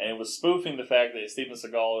 And it was spoofing the fact that Steven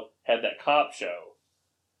Seagal had that cop show.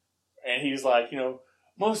 And he was like, you know,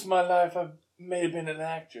 most of my life I may have been an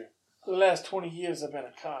actor. For the last 20 years I've been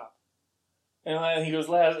a cop. And he goes,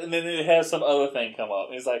 and then it has some other thing come up.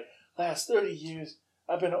 And he's like, last 30 years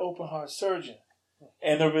I've been an open heart surgeon.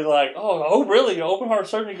 And they'll be like, oh, really? An open heart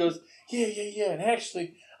surgeon? He goes, yeah. And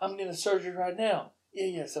actually, I'm in a surgery right now.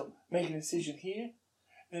 Yeah. So make an incision here.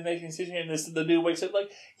 And then make an incision here. And the dude wakes up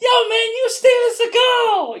like, yo, man, you Steven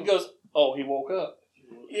Seagal. He goes, oh, he woke up.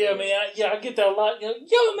 Yeah, man. I get that a lot. Yo,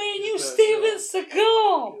 man, you Steven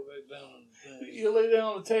Seagal. You lay down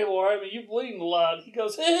on the table, all right? I mean, you're bleeding a lot. He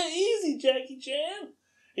goes, hey, easy, Jackie Chan.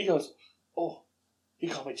 He goes, oh. He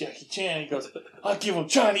called me Jackie Chan. He goes, I'll give him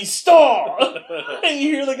Chinese Star. And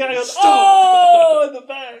you hear the guy goes, oh, in the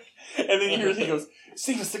back. And then you hear he goes,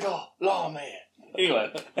 Steven Seagal, lawman.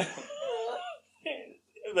 Anyway.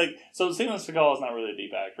 So Steven Seagal is not really a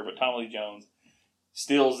deep actor, but Tommy Lee Jones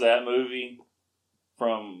steals that movie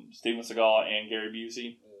from Steven Seagal and Gary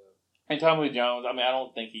Busey. And Tommy Lee Jones, I mean, I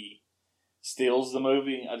don't think he steals the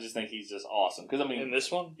movie. I just think he's just awesome. Because, I mean, in this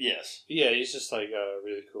one? Yes. Yeah, he's just like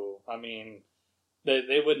really cool. I mean,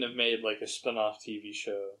 They wouldn't have made like a spin-off TV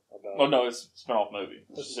show about. Oh no, it's a spin-off movie.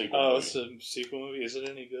 It's a sequel. Oh, movie. it's a sequel movie. Is it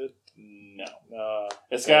any good? No.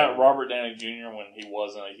 It's got Robert Downey Jr. when he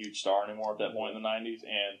wasn't a huge star anymore at that point in the '90s,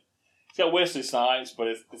 and it's got Wesley Snipes, but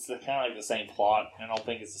it's kind of like the same plot, and I don't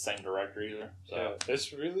think it's the same director either. So yeah,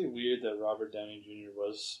 it's really weird that Robert Downey Jr.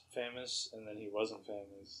 was famous and then he wasn't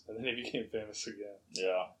famous, and then he became famous again.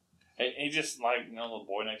 Yeah, he just like the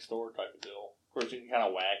Boy Next Door type of deal. Of course, he's kind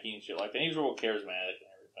of wacky and shit like that. He was real charismatic and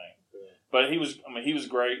everything. Yeah. But he was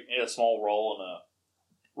great. He had a small role in a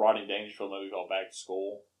Rodney Dangerfield movie called Back to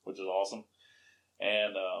School, which is awesome.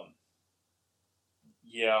 And,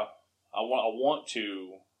 yeah, I want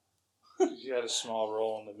to... He had a small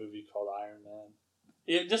role in the movie called Iron Man.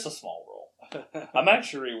 Yeah, just a small role. I'm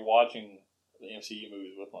actually watching the MCU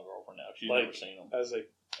movies with my girlfriend now. She's never seen them. As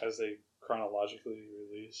they chronologically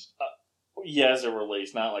released? Yeah, as they're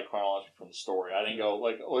released, not like chronologically from the story. I didn't go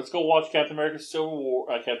let's go watch Captain America Civil War,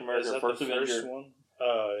 Captain America First Avenger. One?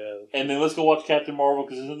 Oh yeah. And then let's go watch Captain Marvel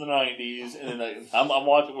because it's in the '90s. And then I'm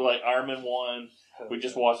watching with like Iron Man 1. We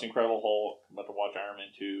just watched Incredible Hulk. I'm about to watch Iron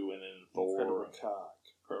Man 2, and then Thor. Incredible Cock.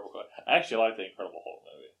 I actually like the Incredible Hulk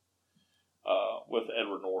movie with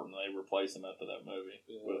Edward Norton. They replaced him after that movie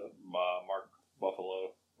with Mark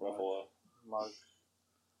Ruffalo.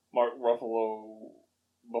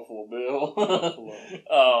 Buffalo Bill.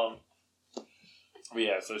 But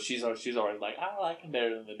yeah, so she's always like, I like him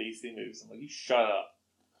better than the DC movies. I'm like, you shut up.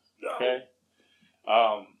 Okay?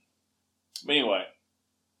 But anyway,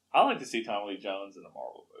 I like to see Tommy Lee Jones in a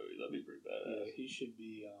Marvel movie. That'd be pretty badass. Yeah, he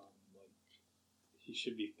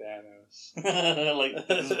should be Thanos. Like,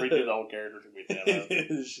 just redo the whole character to be Thanos.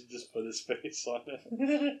 He should just put his face on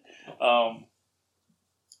it.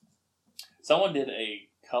 Someone did a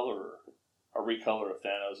recolor of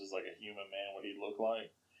Thanos as like a human man, what he looked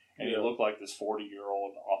like. And he looked like this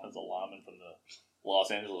 40-year-old offensive lineman from the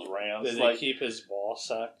Los Angeles Rams. Did they keep his ball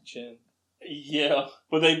sack chin? Yeah.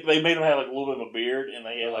 But they made him have like a little bit of a beard, and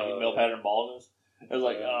they had like a male pattern baldness. It was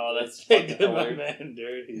like, that's they fucking did my hilarious. man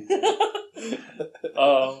dirty.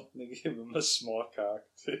 They gave him a small cock,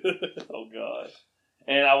 too. Oh, God.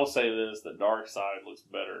 And I will say this: the Dark Side looks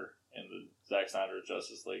better in the Zack Snyder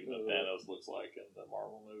Justice League than Thanos looks like in the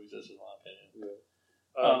Marvel movies. That's just my opinion.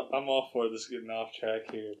 Yeah. I'm all for this getting off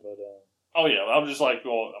track here, but oh yeah, I'm just like,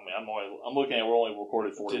 well, I mean, I'm looking at we're only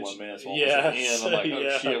recorded 41 minutes. Yeah, and I'm like,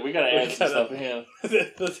 oh shit, we gotta add some stuff in.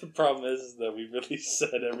 The problem is that we really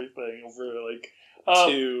said everything over like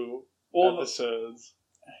 2 episodes.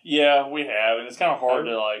 Yeah, we have, and it's kind of hard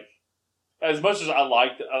to like. As much as I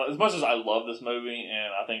love this movie,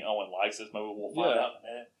 and I think Owen likes this movie, we'll find out in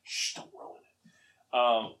a minute. Shh, don't ruin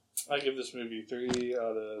it. I give this movie 3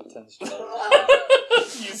 out of 10 stars.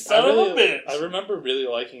 You son of a bitch! I remember really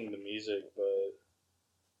liking the music, but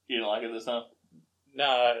you didn't like it this time.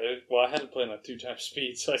 Nah, I had to play on 2x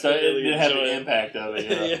speed, so I it really didn't have the impact of it.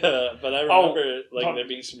 Yeah, yeah, but I remember there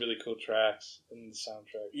being some really cool tracks in the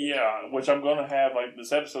soundtrack. Yeah, which I'm gonna have like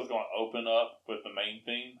this episode's gonna open up with the main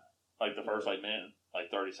theme. Like the first minute,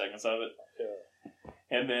 30 seconds of it.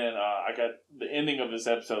 Yeah. And then I got the ending of this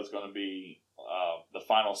episode is going to be the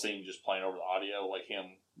final scene just playing over the audio, like him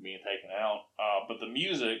being taken out. But the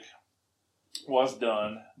music was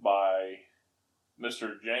done by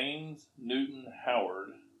Mr. James Newton Howard.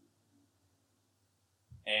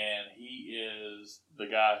 And he is the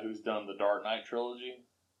guy who's done the Dark Knight trilogy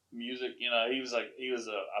music. You know, he was I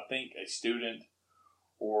think a student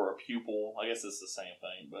or a pupil, I guess it's the same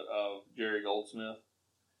thing, but of Jerry Goldsmith,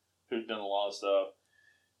 who's done a lot of stuff.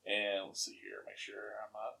 And let's see here, make sure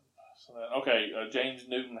I'm not. Okay, James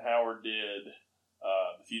Newton Howard did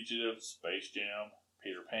The Fugitive, Space Jam,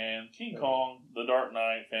 Peter Pan, King Kong, The Dark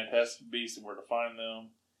Knight, Fantastic Beasts and Where to Find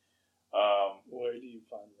Them. Where do you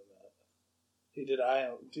find them at? He did I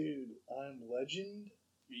Am Legend?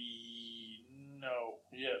 No.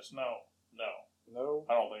 Yes, no. No?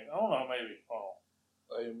 I don't know, maybe. Hold on.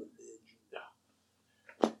 I Am Legend.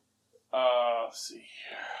 Let's see.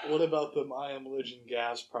 What about them I Am Legend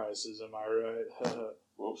gas prices, am I right?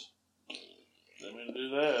 Whoops. Didn't mean to do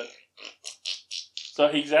that. So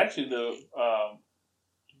he's actually the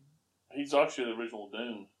original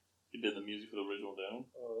Dune. He did the music for the original Dune.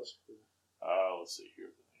 Oh, that's cool. Let's see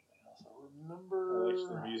here. Anything else I remember? I like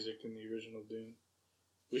the music in the original Dune.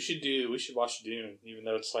 We should watch Dune, even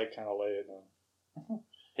though it's like kind of late now.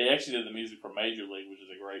 He actually did the music for Major League, which is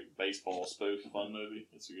a great baseball spoof fun movie.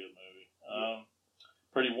 It's a good movie.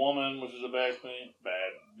 Pretty Woman, which is a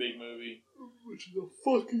big movie. Which is a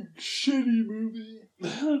fucking shitty movie.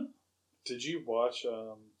 Did you watch,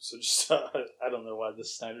 I don't know why the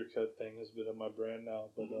Snyder Cut thing has been on my brain now,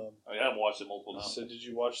 but, I've watched it multiple times. So did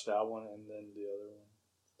you watch that one and then the other one?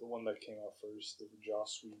 The one that came out first, the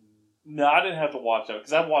Joss Whedon? No, I didn't have to watch that,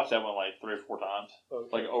 because I've watched that one like 3 or 4 times, okay.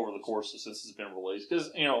 like over the course of since it's been released. Because,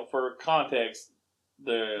 for context,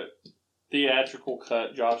 the theatrical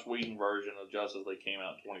cut Joss Whedon version of Justice League came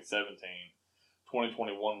out in 2017.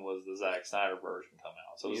 2021 was the Zack Snyder version come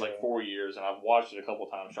out. So it was like 4 years, and I've watched it a couple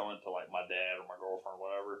of times, showing it to like my dad or my girlfriend or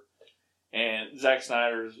whatever. And Zack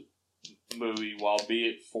Snyder's movie, while be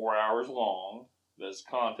it 4 hours long, there's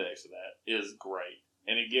context to that, is great.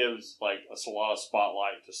 And it gives like a lot of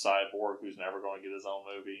spotlight to Cyborg, who's never going to get his own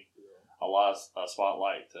movie. A lot of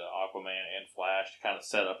spotlight to Aquaman and Flash to kind of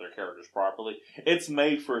set up their characters properly. It's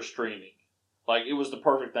made for streaming. Like, it was the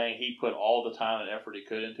perfect thing. He put all the time and effort he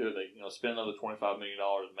could into it. They, spent another $25 million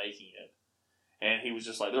making it. And he was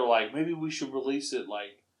just like, they're like, maybe we should release it,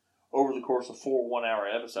 like, over the course of 4 1-hour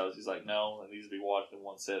episodes. He's like, no, it needs to be watched in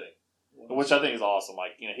one sitting. Which I think is awesome.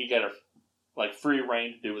 Like, he got free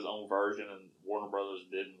reign to do his own version, and Warner Brothers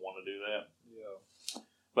didn't want to do that. Yeah.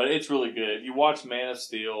 But it's really good. If you watch Man of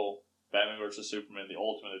Steel, Batman vs. Superman, the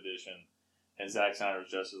Ultimate Edition, and Zack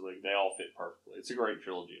Snyder's Justice League, they all fit perfectly. It's a great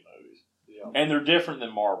trilogy of movies. Yeah. And they're different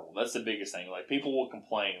than Marvel. That's the biggest thing. Like, people will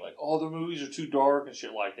complain, like, oh, their movies are too dark and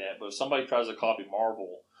shit like that. But if somebody tries to copy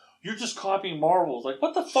Marvel, you're just copying Marvel. It's like,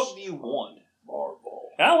 what the fuck do you want?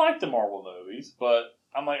 Marvel. And I like the Marvel movies, but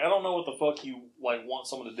I'm like, I don't know what the fuck you want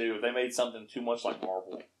someone to do if they made something too much like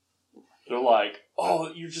Marvel. They're like,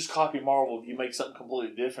 oh, you're just copying Marvel if you make something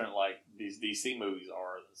completely different like these DC movies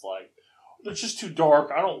are. It's like, they're just too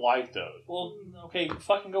dark. I don't like those. Well, okay,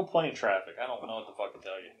 fucking go play in traffic. I don't know what the fuck to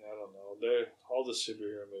tell you. I don't know. All the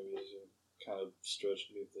superhero movies are kind of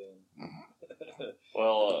stretched me thin.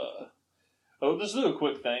 Well, let's do a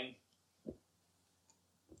quick thing.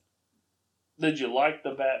 Did you like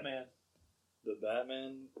the Batman? The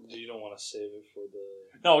Batman? You don't want to save it for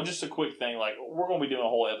the... No, just a quick thing. Like, we're going to be doing a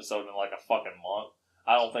whole episode in like a fucking month.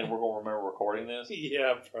 I don't think we're going to remember recording this.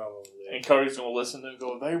 Yeah, probably. And Cody's going to listen to it and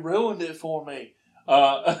go, they ruined it for me.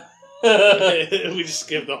 We just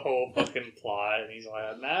give the whole fucking plot, and he's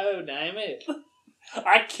like, no, damn it.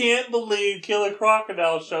 I can't believe Killer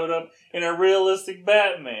Crocodile showed up in a realistic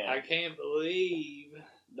Batman. I can't believe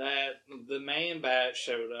that the Man-Bat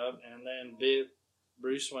showed up and then bit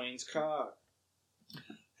Bruce Wayne's cock.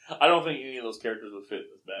 I don't think any of those characters would fit in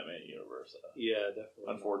this Batman universe. Yeah, definitely.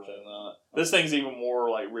 Unfortunately not. This thing's even more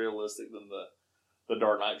like realistic than the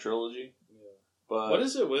Dark Knight trilogy. Yeah. But What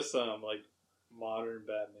is it with like modern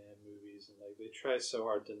Batman movies and like they try so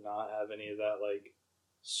hard to not have any of that like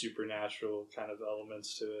supernatural kind of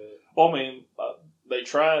elements to it. Well, I mean, they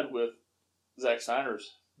tried with Zack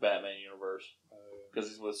Snyder's Batman universe because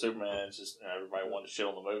he's with Superman. It's just everybody wanted to shit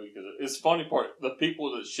on the movie because it's the funny part. The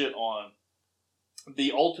people that shit on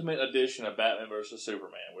the Ultimate Edition of Batman vs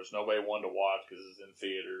Superman, which nobody wanted to watch because it's in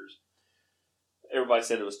theaters. Everybody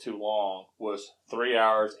said it was too long. Was 3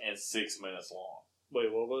 hours and 6 minutes long.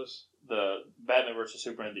 Wait, what was? The Batman vs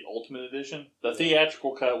Superman, the Ultimate Edition. The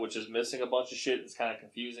theatrical cut, which is missing a bunch of shit, it's kind of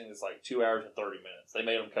confusing. It's like 2 hours and 30 minutes. They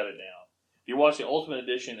made them cut it down. If you watch the Ultimate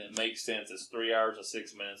Edition, it makes sense. It's 3 hours and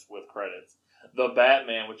 6 minutes with credits. The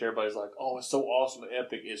Batman, which everybody's like, oh, it's so awesome and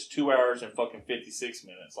epic, is 2 hours and fucking 56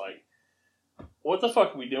 minutes. Like, what the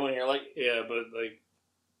fuck are we doing here? Like, Yeah, but like,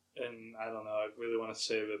 and I don't know, I really want to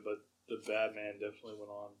save it, but the Batman definitely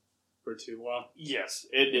went on for too long. yes,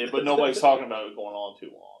 it did, but nobody's talking about it going on too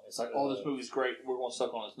long. It's like, oh, this movie's great. We're going to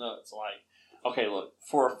suck on his nuts. Like, okay, look,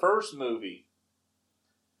 for a first movie,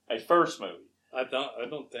 I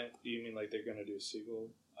don't think. Do you mean like they're gonna do a sequel?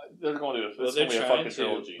 they're going to do it. Well, It's they're going to be a trying fucking to,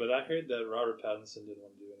 trilogy. but I heard that Robert Pattinson didn't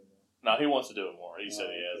want to do it anymore. No, he wants to do it more. He said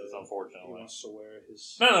he has. It's He unfortunately. wants to wear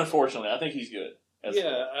his. No, unfortunately. I think he's good.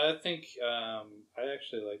 Yeah, I think I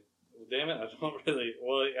actually like. Well, damn it, I don't really.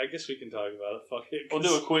 Well, I guess we can talk about it. Fuck it. We'll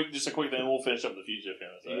do a quick thing, and we'll finish up the future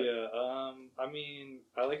film. Yeah. I mean,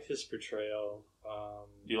 I liked his portrayal.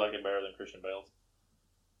 Do you like it better than Christian Bale's?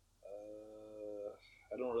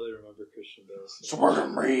 I don't really remember Christian Bale's. It's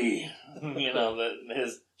working me. You know, that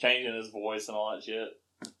his changing his voice and all that shit.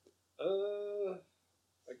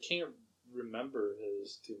 I can't remember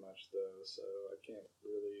his too much though, so I can't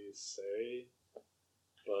really say.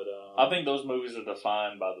 But I think those movies are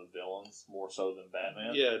defined by the villains more so than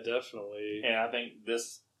Batman. yeah, definitely. And I think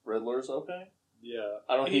this Riddler's okay. Yeah,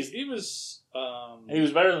 I don't. he was. He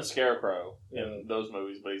was better than Scarecrow Yeah. in those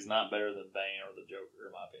movies, but he's not better than Bane or the Joker,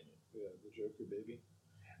 in my opinion. Yeah, the Joker baby.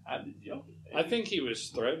 I I think he was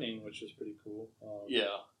threatening, which was pretty cool.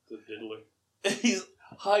 Yeah. The diddler. He's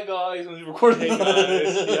hi guys when he's recording. Hey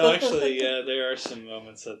guys, yeah, actually, yeah, there are some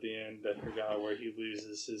moments at the end I forgot where he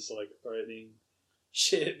loses his like threatening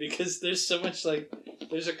shit because there's so much like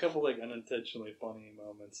there's a couple like unintentionally funny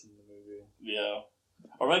moments in the movie. Yeah.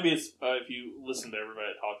 Or maybe it's if you listen to everybody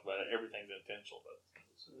that talks about it, everything's intentional.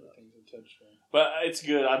 Everything's intentional. But it's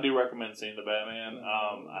good. I do recommend seeing the Batman.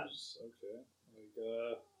 Okay. Like,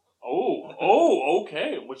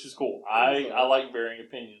 Okay, which is cool. I like varying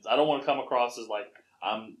opinions. I don't want to come across as like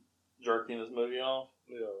I'm jerking this movie off.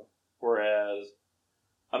 yeah. Whereas,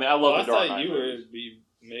 I mean, I love the Dark I thought Knight you movies. would be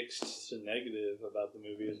mixed to negative about the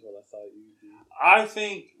movie is what I thought you'd be. I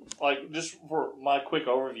think, like, just for my quick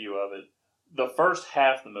overview of it, the first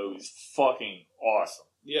half of the movie is fucking awesome.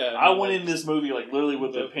 Yeah. I went in this movie, like, literally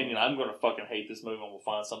with the opinion, I'm going to fucking hate this movie and we'll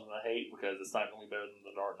find something to hate because it's not going to be better than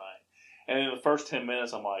The Dark Knight. And in the first 10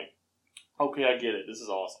 minutes, I'm like, okay, I get it. This is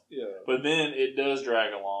awesome. Yeah. But then it does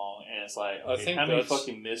drag along, and it's like, I okay, think how many that's-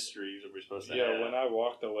 fucking mysteries are we supposed to Yeah, have? when I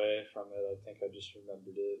walked away from it, I think I just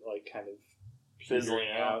remembered it, like, kind of Fizzling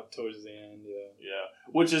petering out towards the end, yeah. Yeah.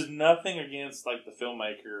 Which is nothing against, like, the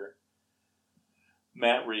filmmaker,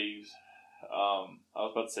 Matt Reeves. I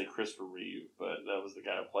was about to say Christopher Reeve, but that was the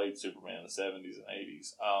guy who played Superman in the 70s and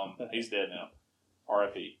 80s. He's dead now.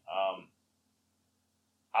 R.I.P.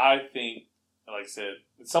 I think, like I said,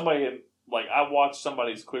 somebody had, like, I watched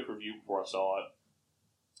somebody's quick review before I saw it,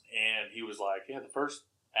 and he was like, yeah, the first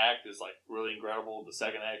act is, like, really incredible. The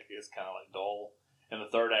second act is kind of, like, dull. And the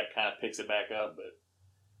third act kind of picks it back up, but,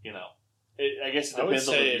 you know, I guess it I would depends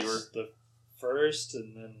on say the viewer. it's the first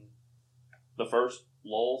and then... The first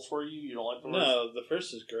lulls for you? You don't like the first? No, the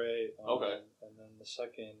first is great. Okay. And then the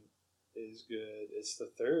second is good. It's the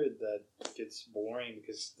third that gets boring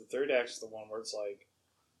because the third act's the one where it's like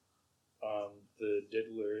the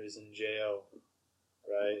diddler is in jail,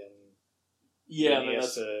 right? And Yeah, then he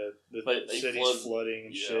has to, the but they city's flood- flooding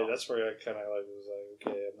and yeah. shit. That's where I kind of like was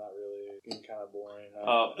like, okay, I'm not really getting kind of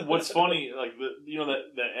boring. What's funny, like,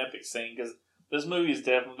 that epic scene, because this movie is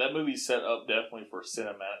definitely, that movie's set up definitely for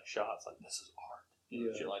cinematic shots. Like, this is art. You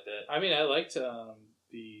know, Yeah. shit like that. I mean, I liked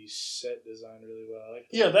the set design really well. I liked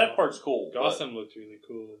Yeah, that part's cool. Gotham looked really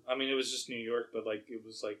cool. I mean, it was just New York, but like it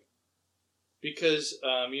was like because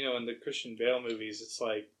you know in the Christian Bale movies, it's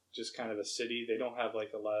like just kind of a city. They don't have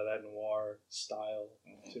like a lot of that noir style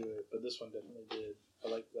to it, but this one definitely did. I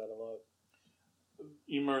liked that a lot.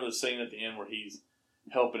 You remember the scene at the end where he's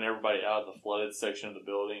helping everybody out of the flooded section of the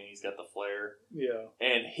building, and he's got the flare? Yeah.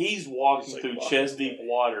 And he's walking He's, through walking chest deep away.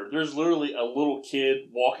 water. There's literally a little kid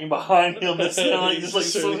walking behind him that's kind of like, just like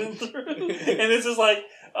swimming through. And it's just like,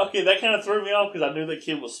 okay, that kind of threw me off because I knew that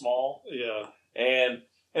kid was small. Yeah. And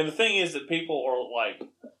the thing is that people are like,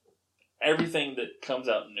 everything that comes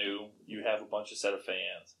out new, you have a bunch of set of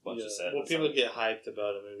fans, a bunch of set. Well, people get hyped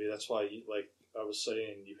about a movie. That's why, like I was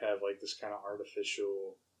saying, you have like this kind of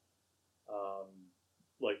artificial,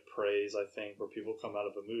 like praise. I think where people come out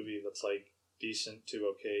of a movie that's like decent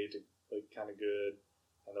to okay to like kind of good,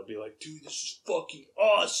 and they'll be like, "Dude, this is fucking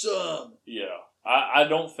awesome." Yeah, I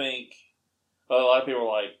don't think a lot of people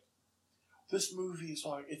are like, this movie is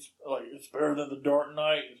like it's better than The Dark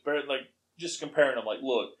Knight. It's better like just comparing them. Like,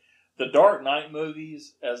 look, the Dark Knight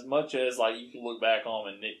movies, as much as like you can look back on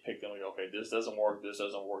them and nitpick them, like, okay, this doesn't work, this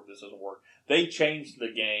doesn't work, this doesn't work. They changed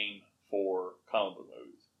the game for comic book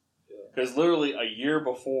movies. Because literally a year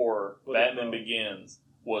before Batman Begins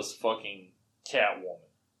was fucking Catwoman,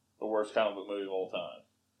 the worst comic book movie of all time,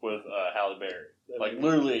 with Halle Berry. Like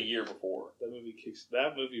literally a year before.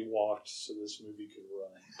 That movie walked so this movie could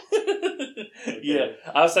run. Okay. Yeah,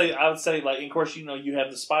 I would say like, of course, you know, you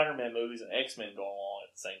have the Spider-Man movies and X-Men going on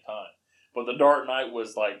at the same time, but the Dark Knight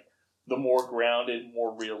was like the more grounded,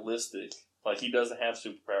 more realistic. Like, he doesn't have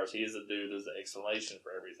superpowers. He is a dude. There's an explanation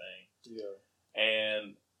for everything. Yeah,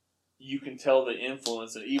 and you can tell the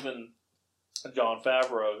influence, and even Jon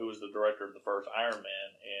Favreau, who was the director of the first Iron Man,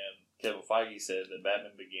 and Kevin Feige said that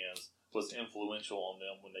Batman Begins was influential on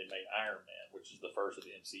them when they made Iron Man, which is the first of the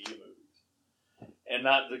MCU movies. And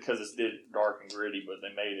not because it's dark and gritty, but they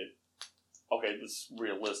made it, okay, this is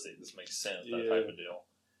realistic, this makes sense, that type of deal.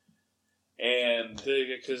 And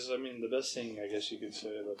because I mean, the best thing I guess you could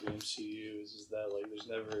say about the MCU is that like there's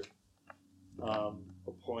never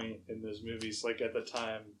a point in those movies, like at the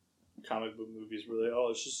time, comic book movies were like, oh,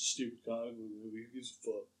 it's just a stupid comic book movie, who gives a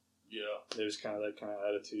fuck? Yeah, there's kind of that kind of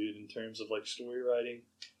attitude in terms of like story writing.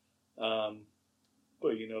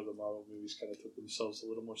 But you know, the Marvel movies kind of took themselves a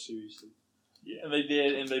little more seriously. Yeah, they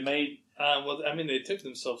did, and they made. Well, I mean, they took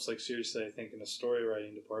themselves like seriously, I think, in the story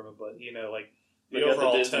writing department. But you know, like the They got the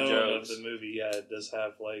overall Disney tone jokes. of the movie, yeah, it does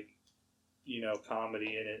have like, you know,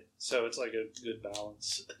 comedy in it, so it's like a good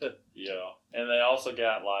balance. Yeah, and they also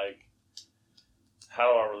got like,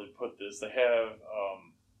 how do I really put this? They have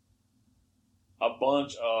a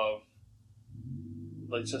bunch of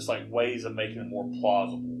like just like ways of making it more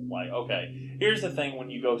plausible. Like, okay, here's the thing: when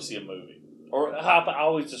you go see a movie, or I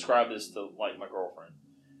always describe this to like my girlfriend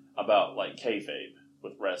about like kayfabe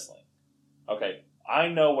with wrestling. Okay, I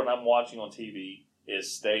know what I'm watching on TV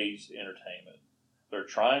is staged entertainment. They're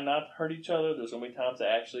trying not to hurt each other. There's going to be times to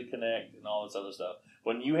actually connect and all this other stuff.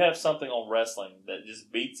 When you have something on wrestling that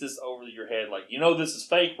just beats this over your head, like, you know this is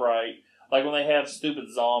fake, right? Like when they have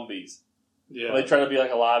stupid zombies. Yeah, When they try to be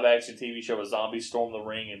like a live-action TV show where zombies storm the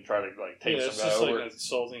ring and try to like take it's some guy just over. like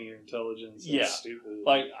insulting your intelligence. Yeah. It's stupid.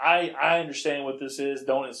 Like, I understand what this is.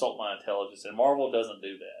 Don't insult my intelligence. And Marvel doesn't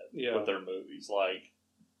do that with their movies.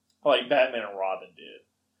 Like Batman and Robin did.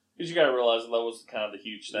 Because you got to realize that was kind of the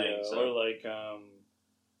huge thing. Yeah, so. or like,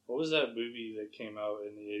 what was that movie that came out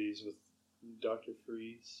in the 80s with Dr.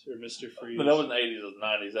 Freeze or Mr. Freeze? But that wasn't the 80s, it was the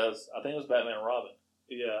 90s. I think it was Batman and Robin.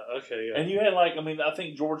 Yeah, okay, yeah. And you had I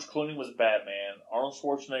think George Clooney was Batman. Arnold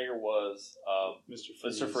Schwarzenegger was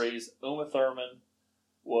Mr. Freeze. Uma Thurman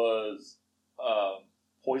was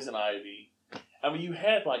Poison Ivy. I mean, you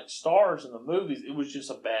had like stars in the movies. It was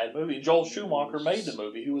just a bad movie. And Joel Schumacher made the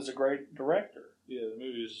movie. He was a great director. Yeah, the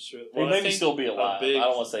movie was just really... He may still be alive. I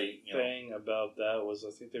don't want to say... The thing about that was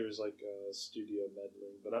I think there was like a studio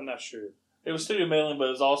meddling, but I'm not sure. It was studio meddling, but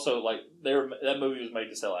it was also like that movie was made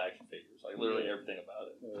to sell action figures. Like literally everything about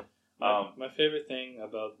it. Yeah. My favorite thing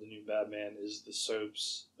about the new Batman is the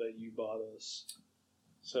soaps that you bought us.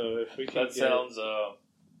 So if we can That sounds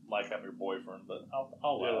like I'm your boyfriend, but I'll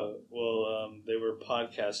allow it. Well, they were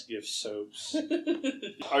podcast gift soaps.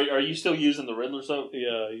 Are you still using the Riddler soap?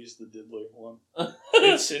 Yeah, I used the Diddler one. But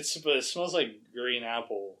it smells like green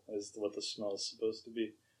apple is what the smell is supposed to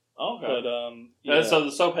be. Okay. But yeah. So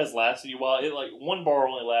the soap has lasted you a while. It like one bar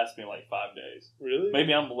only lasts me like 5 days. Really?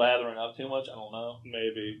 Maybe I'm lathering up too much. I don't know.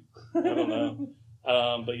 Maybe. I don't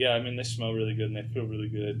know. But yeah, I mean they smell really good and they feel really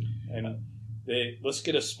good. And let's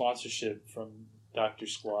get a sponsorship from Dr.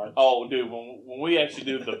 Squatch. Oh, dude, when we actually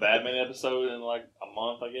do the Batman episode in like a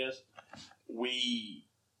month, I guess,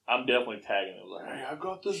 I'm definitely tagging it. Like, hey, I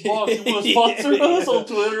got this box. You want to sponsor us on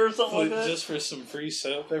Twitter or something like that? Just for some free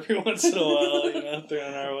soap every once in a while,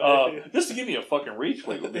 thrown our way. Just to give me a fucking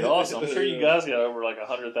retweet would be awesome. I'm sure you guys got over like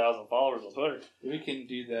 100,000 followers on Twitter. We can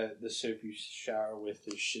do the soap you shower with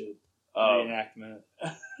this shit Um, reenactment.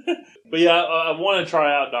 But yeah, I want to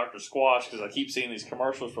try out Dr. Squash because I keep seeing these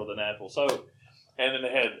commercials for the natural soap. And then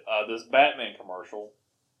they had this Batman commercial.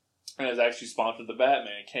 And it's actually sponsored the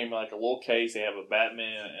Batman. It came in like a little case. They have a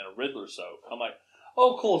Batman and a Riddler soap. I'm like,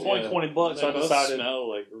 oh, cool. It's only $20. So I both decided. smell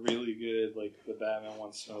like really good. Like the Batman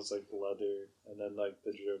one smells like leather, and then like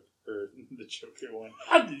the Joker one.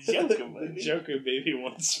 The Joker The baby. Joker baby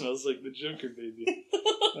one smells like the Joker baby.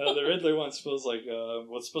 The Riddler one smells like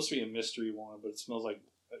what's supposed to be a mystery one, but it smells like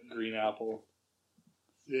a green apple.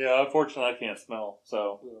 Yeah, unfortunately, I can't smell.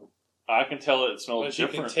 So I can tell it smells But you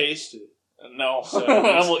different. can taste it. No, So-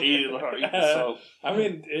 I will eat it. Or eat the soap. I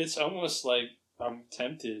mean, it's almost like I'm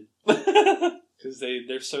tempted because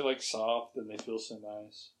they're so like soft and they feel so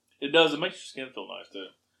nice. It does. It makes your skin feel nice too.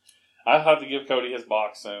 I'll have to give Cody his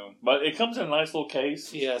box soon, but it comes in a nice little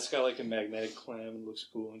case. Yeah, it's got like a magnetic clamp and looks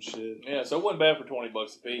cool and shit. Yeah, so it wasn't bad for $20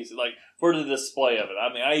 a piece. Like for the display of it.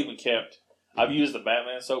 I mean, I even kept. I've used the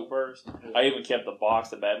Batman soap first. I even kept the box,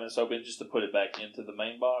 the Batman soap in, just to put it back into the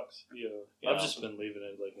main box. Yeah, You I've know? just been leaving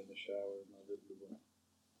it like in the shower.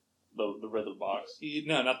 The Riddler box.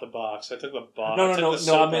 No, not the box. I took the box.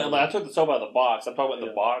 No. I mean, out like, I took the soap out of the box. I'm talking about Yeah.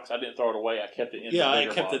 the box. I didn't throw it away. I kept it in. Yeah, the I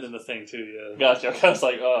bigger kept box. it in the thing too. Yeah. Gotcha. I was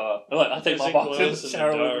like, I take my It box in the glows shower.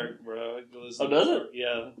 with dark, it. bro. It glows Oh, in the does dark. it?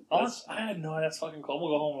 Yeah. I had no idea. That's fucking cool. I'm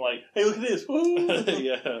gonna go home and like, hey, look at this. Woo!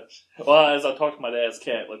 Yeah. Well, as I talk to my dad's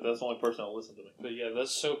cat, like that's the only person that'll listen to me. But yeah, that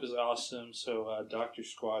soap is awesome. So, Dr.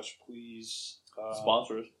 Squatch, please,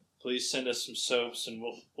 Sponsor us. please send us some soaps, and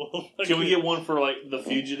we'll Can we get one for like the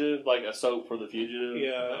fugitive, like a soap for the fugitive?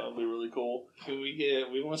 Yeah. That'd be really cool.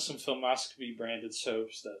 We want some Filmoscopy branded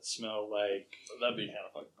soaps that smell like. That'd be kind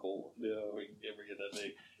of fucking cool. Yeah. If we can ever get that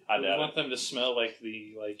big. I We doubt want it. them to smell like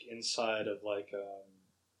the inside of like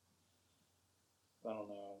I don't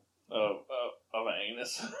know. Of an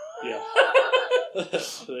anus. Yeah.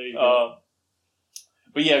 There you go.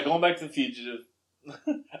 But yeah, going back to the fugitive,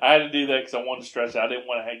 I had to do that because I wanted to stretch it. I didn't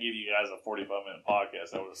want to give you guys a 45-minute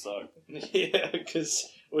podcast. That would have sucked. Yeah, because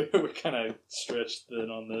we were kind of stretched thin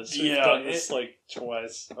on this. We've Yeah, done this like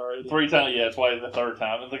twice already. 3 times, yeah, it's why the third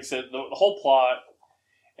time. And like I said, the whole plot,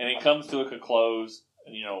 and it comes to a close.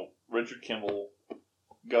 You know, Richard Kimball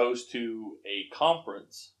goes to a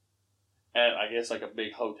conference at, I guess, like a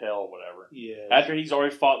big hotel or whatever. Yeah. After he's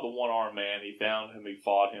already fought the one-armed man, he found him, he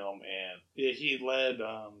fought him, and Yeah, he led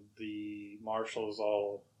the marshals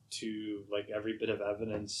all to like every bit of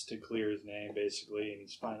evidence to clear his name, basically, and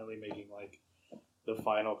he's finally making like the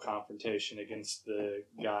final confrontation against the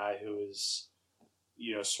guy who is,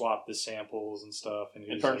 swapped the samples and stuff. And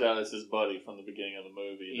it turns out it's his buddy from the beginning of the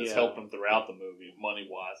movie, and it's Yeah. helped him throughout the movie,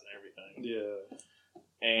 money-wise and everything. yeah,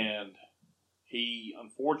 And he,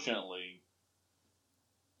 unfortunately,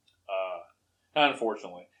 not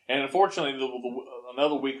unfortunately, and unfortunately,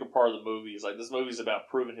 another weaker part of the movie is like this movie is about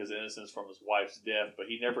proving his innocence from his wife's death, but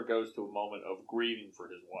he never goes to a moment of grieving for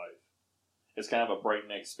his wife. It's kind of a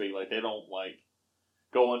breakneck speed. Like they don't like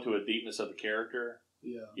go into a deepness of the character,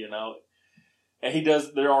 yeah. And he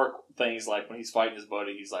does. There are things like when he's fighting his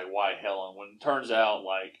buddy, he's like, "Why Helen?" When it turns out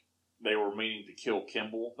like they were meaning to kill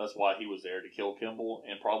Kimball. That's why he was there, to kill Kimball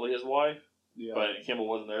and probably his wife. Yeah. But Kimball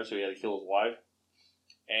wasn't there, so he had to kill his wife.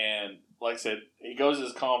 And like I said, he goes to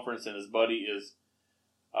this conference, and his buddy is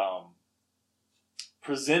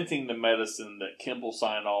presenting the medicine that Kimball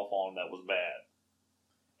signed off on that was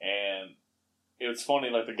bad. And it's funny,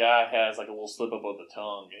 like the guy has like a little slip up of the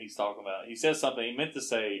tongue, and he's talking about. He says something. He meant to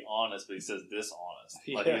say honest, but he says dishonest.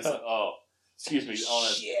 Like Yeah. he's like, oh, excuse me,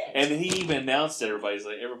 honest. And then he even announced to everybody, he's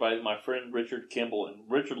like, everybody, my friend Richard Kimball. And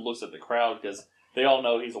Richard looks at the crowd because they all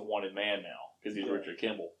know he's a wanted man now because he's Richard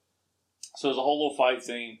Kimball. So there's a whole little fight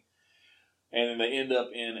scene, and then they end up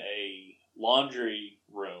in a laundry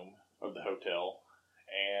room of the hotel,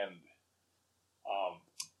 and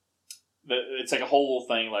it's like a whole little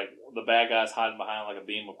thing, like the bad guy's hiding behind like a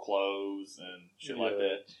beam of clothes and shit like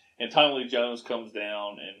that. And Tommy Lee Jones comes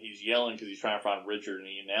down, and he's yelling because he's trying to find Richard, and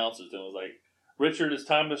he announces to him, he's like, "Richard, it's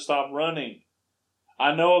time to stop running.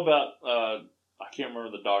 I know about, I can't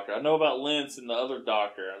remember the doctor. I know about Lentz and the other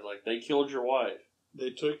doctor." I was like, "They killed your wife.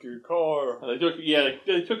 They took your car. They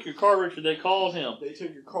took your car, Richard. They called him." They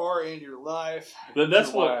took your car and your life. Then that's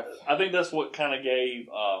Your what wife. I think. That's what kind of gave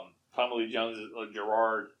Tommy Lee Jones,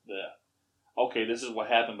 Gerard, okay, this is what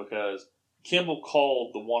happened because Kimball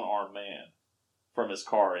called the one-armed man from his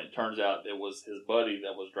car, and it turns out it was his buddy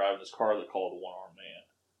that was driving his car that called the one-armed man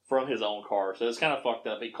from his own car. So it's kind of fucked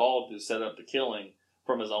up. He called to set up the killing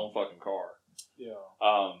from his own fucking car. Yeah.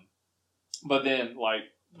 But then, like,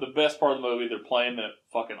 the best part of the movie, they're playing that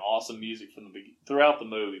fucking awesome music from throughout the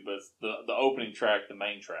movie, but it's the opening track, the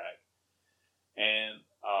main track. And,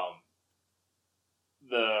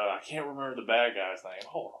 I can't remember the bad guy's name.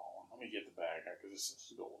 Hold on. Let me get the bad guy, because this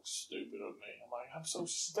is going to look stupid of me. I'm like, I'm so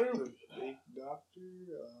stupid. The big doctor?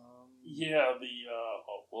 Yeah,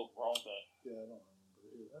 wrong thing. Yeah, I don't remember.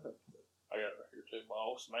 I got it right here too,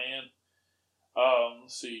 boss man.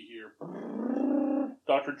 Let's see here.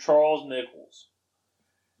 Dr. Charles Nichols.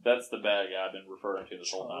 That's the bad guy I've been referring to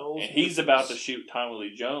this whole time. And he's about to shoot Tommy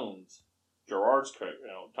Lee Jones, Tommy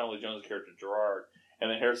Lee Jones' character Gerard. And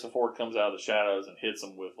then Harrison Ford comes out of the shadows and hits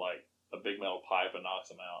him with, like, a big metal pipe and knocks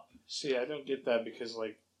him out. See, I don't get that because,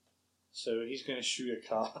 like, so he's going to shoot a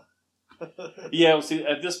cop. Yeah, well, see,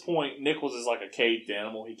 at this point, Nichols is like a caged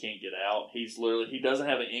animal. He can't get out. He doesn't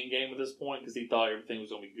have an end game at this point because he thought everything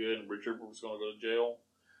was going to be good and Richard was going to go to jail.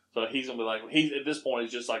 So he's going to be like, at this point,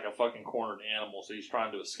 he's just like a fucking cornered animal. So he's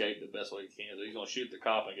trying to escape the best way he can. So he's going to shoot the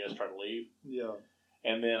cop and I guess try to leave. Yeah.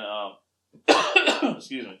 And then,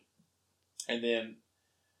 excuse me. And then,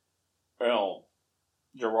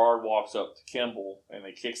 Gerard walks up to Kimball and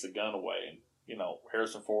he kicks the gun away. And,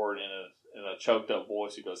 Harrison Ford in a choked up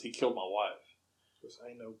voice, he goes, "He killed my wife." He goes,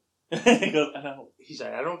 "I know." He goes, "I know." He's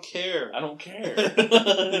like, "I don't care. I don't care."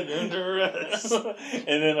 You're under arrest.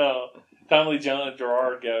 And then Tommy Lee Jones and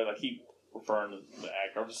Gerard go, I keep referring to the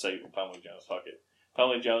actor. I'll just say Tommy Lee Jones, fuck it.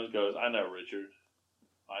 Tommy Lee Jones goes, "I know, Richard.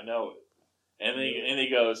 I know it." And then he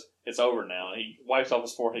goes, "It's over now." And he wipes off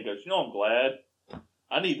his forehead. He goes, "I'm glad.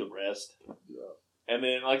 I need the rest." Yeah. And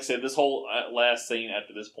then, like I said, this whole last scene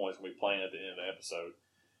after this point is going to be playing at the end of the episode.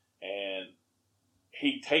 And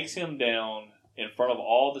he takes him down in front of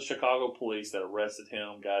all the Chicago police that arrested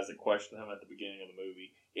him, guys that questioned him at the beginning of the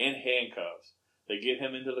movie, in handcuffs. They get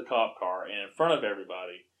him into the cop car, and in front of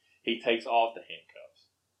everybody, he takes off the handcuffs.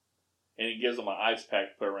 And he gives him an ice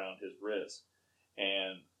pack to put around his wrist.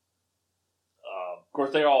 And, of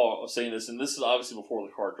course, they all seen this, and this is obviously before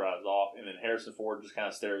the car drives off, and then Harrison Ford just kind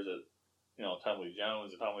of stares at Tommy Lee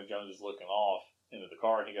Jones, and Tommy Lee Jones is looking off into the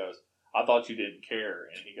car, and he goes, "I thought you didn't care."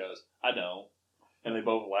 And he goes, "I don't." And they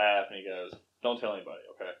both laugh, and he goes, "Don't tell anybody,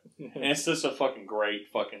 okay?" And it's just a fucking great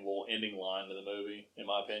fucking little ending line to the movie, in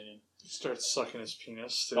my opinion. He starts sucking his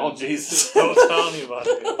penis. Dude. Oh, Jesus. Don't tell anybody.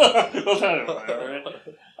 Don't tell anybody,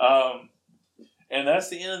 alright? And that's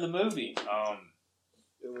the end of the movie.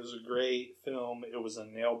 It was a great film. It was a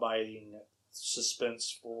nail-biting,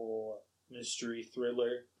 suspenseful mystery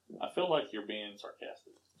thriller. I feel like you're being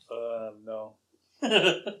sarcastic. No.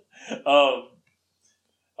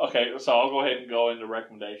 Okay, so I'll go ahead and go into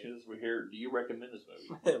recommendations. We're here. Do you recommend this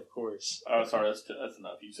movie? Of course. Oh, sorry, that's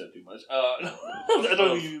enough. You said too much. I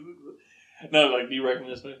don't. No, like, do you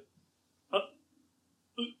recommend this movie?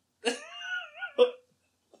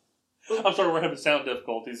 I'm sorry, we're having sound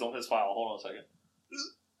difficulties on his file. Hold on a second.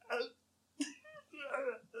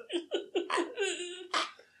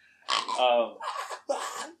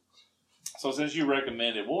 So since you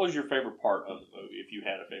recommended, what was your favorite part of the movie, if you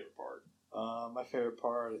had a favorite part? My favorite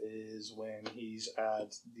part is when he's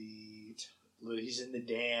he's in the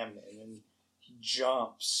dam and then he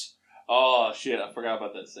jumps. Oh shit! I forgot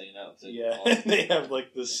about that scene. Yeah, they have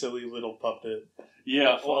like this silly little puppet.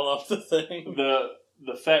 Yeah, fall off the thing.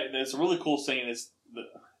 The fact that it's a really cool scene.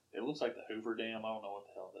 It looks like the Hoover Dam. I don't know what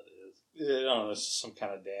the hell that is. Yeah, I don't know. It's just some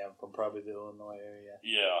kind of dam from probably the Illinois area.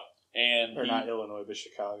 Yeah, and not Illinois, but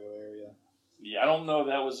Chicago area. Yeah, I don't know if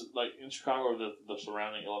that was like in Chicago or the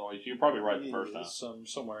surrounding Illinois. You're probably right the first time.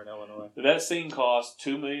 Somewhere in Illinois. That scene cost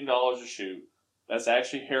 $2 million to shoot. That's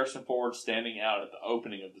actually Harrison Ford standing out at the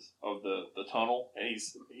opening of the tunnel, and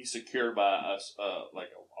he's secured by a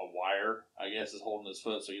wire, I guess, is holding his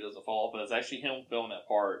foot so he doesn't fall. But it's actually him filming that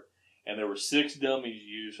part, and there were 6 dummies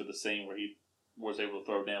used for the scene where he was able to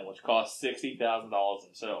throw down, which cost $60,000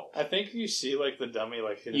 himself. I think you see like the dummy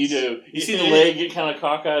hit. You do. You see the leg get kind of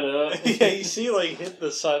cockeyed up. Yeah, you see hit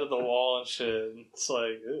the side of the wall and shit. And it's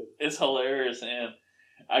like, ew. It's hilarious, and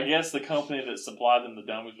I guess the company that supplied them the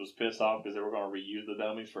dummies was pissed off because they were going to reuse the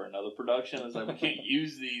dummies for another production. It's like, we can't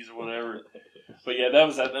use these or whatever. But yeah, that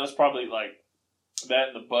was probably like that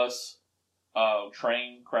and the bus,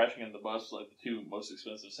 train crashing into the bus, like the 2 most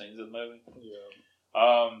expensive scenes in the movie.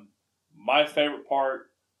 Yeah. My favorite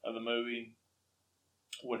part of the movie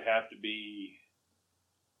would have to be,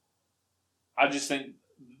 I just think,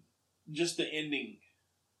 just the ending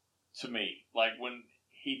to me. Like when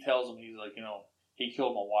he tells him, he's like, he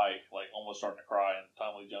killed my wife, like almost starting to cry, and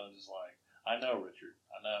Tommy Lee Jones is like, "I know, Richard,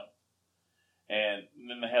 I know." And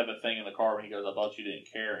then they have the thing in the car where he goes, I thought you didn't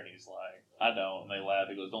care. And he's like, I don't. And they laugh.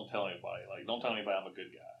 He goes, don't tell anybody. Like, don't tell anybody I'm a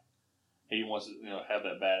good guy. He wants to, have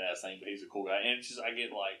that badass thing, but he's a cool guy. And it's just, I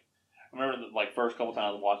get like, I remember the first couple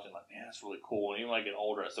times I watched it, like, man, that's really cool. And even when I get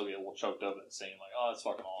older, I still get a little choked up at the scene. Like, oh, that's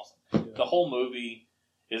fucking awesome. Yeah. The whole movie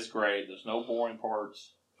is great. There's no boring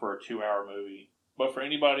parts for a 2-hour movie. But for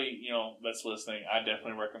anybody, that's listening, I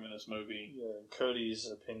definitely recommend this movie. Yeah, Cody's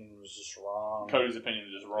opinion was just wrong. Cody's opinion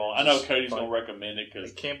is just wrong. I know Cody's going to recommend it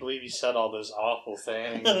because I can't believe he said all those awful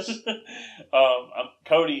things.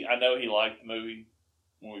 Cody, I know he liked the movie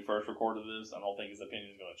when we first recorded this. I don't think his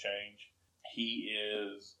opinion is going to change. He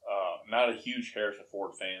is not a huge Harrison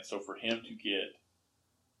Ford fan, so for him to get,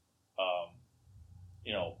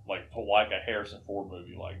 to like a Harrison Ford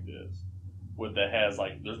movie like this, that has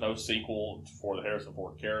there's no sequel for the Harrison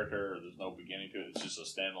Ford character, there's no beginning to it, it's just a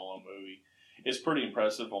standalone movie. It's pretty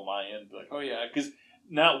impressive on my end. Like, oh yeah, because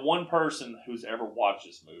not one person who's ever watched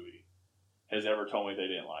this movie has ever told me they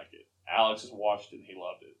didn't like it. Alex has watched it and he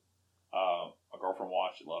loved it. My girlfriend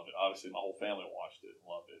watched it, loved it. Obviously, my whole family watched it and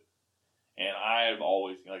loved it. And I've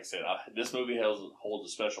always, like I said, this movie holds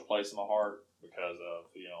a special place in my heart because of,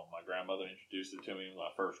 my grandmother introduced it to me. It was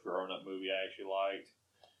my first grown-up movie I actually liked.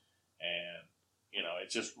 And,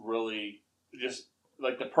 it's just really, just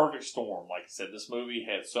like the perfect storm. Like I said, this movie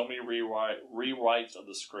had so many rewrites of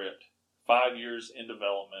the script, 5 years in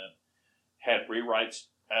development, had rewrites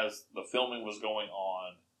as the filming was going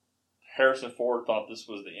on. Harrison Ford thought this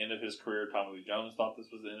was the end of his career. Tommy Lee Jones thought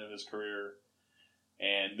this was the end of his career.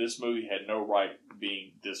 And this movie had no right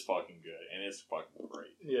being this fucking good. And it's fucking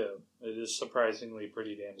great. Yeah, it is surprisingly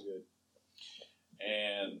pretty damn good.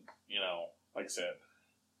 And, like I said,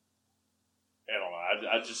 I don't know.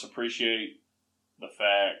 I just appreciate the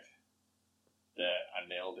fact that I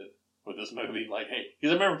nailed it with this movie. Like, hey,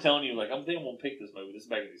 because I remember telling you, I'm thinking we'll pick this movie. This is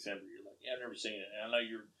back in December. You're like, yeah, I've never seen it. And I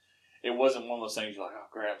know it wasn't one of those things you're like, oh,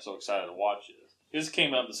 crap, I'm so excited to watch this. This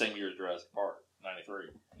came out the same year as Jurassic Park,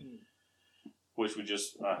 93. Which we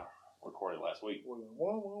just recorded last week.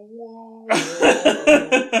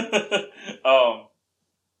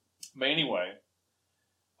 But anyway,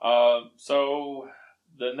 so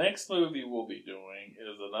the next movie we'll be doing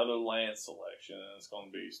is another Lance selection, and it's going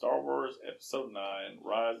to be Star Wars Episode 9,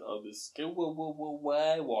 Rise of the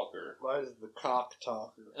Skywalker. Rise of the Cock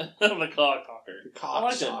Talker. The Cock Talker. The Cock I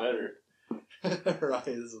like that better.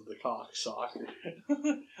 Rise of the Cocksocker.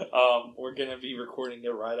 We're gonna be recording it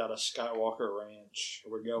right out of Skywalker Ranch.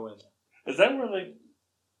 We're going. Is that where they?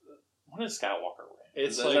 What is Skywalker Ranch?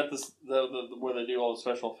 It's is that the where they do all the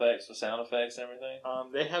special effects, the sound effects, and everything?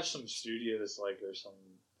 They have some studios or some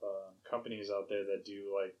companies out there that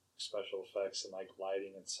do special effects and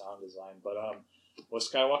lighting and sound design. But what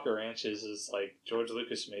Skywalker Ranch is George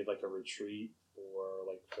Lucas made a retreat for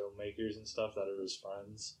filmmakers and stuff that are his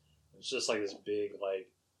friends. It's just this big,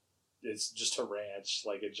 it's just a ranch,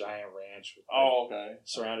 a giant ranch. With, okay.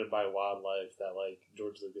 Surrounded by wildlife that,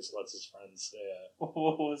 George Lucas lets his friends stay at.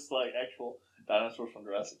 What was, actual dinosaurs from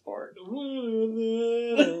Jurassic Park?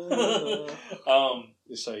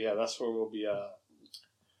 So, yeah, that's where we'll be,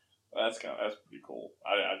 That's pretty cool.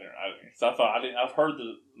 I've heard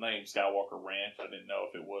the name Skywalker Ranch. I didn't know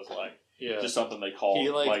if it was, just something they called,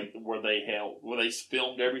 where they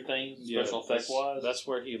filmed everything, special effect wise. That's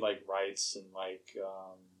where he writes and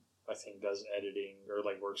I think does editing or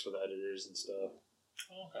works with editors and stuff.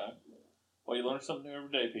 Okay. Well, you learn something new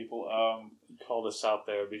every day, people. He called us out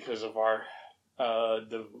there because of our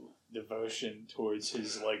devotion towards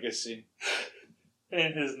his legacy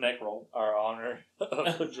and his neck roll, our honor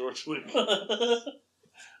of George Lucas.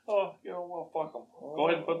 Oh, well, fuck him. Go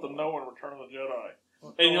ahead and put the no in Return of the Jedi.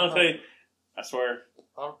 Hey, I'll tell you, I swear.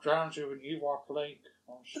 I'll drown you in Ewok Lake.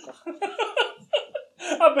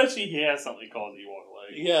 I bet you he has something called Ewok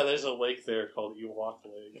Lake. Yeah, there's a lake there called Ewok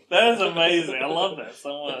Lake. That is amazing. I love that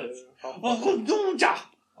so much. I'll fucking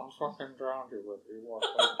drown you with Ewok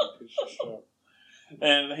Lake, you piece of shit.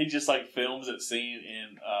 And he just films that scene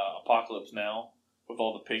in Apocalypse Now with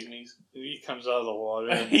all the pygmies. He comes out of the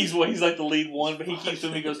water. He's the lead one, but he keeps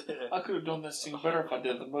him. He goes, I could have done this scene better if I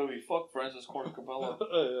did the movie. Fuck Francis Ford Coppola.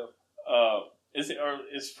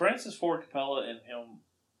 Is Francis Ford Coppola and him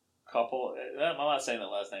couple? I'm not saying that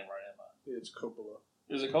last name right, am I? It's Coppola.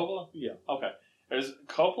 Is it Coppola? Yeah. Okay. Is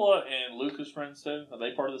Coppola and Lucas friends too? Are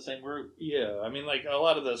they part of the same group? Yeah, I mean, a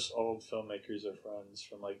lot of those old filmmakers are friends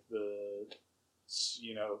from the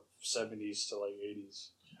 70s to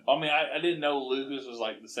 80s. I mean, I didn't know Lucas was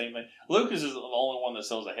the same thing. Lucas is the only one that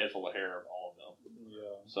sells a head full of hair of all of them.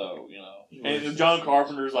 Yeah. So, and John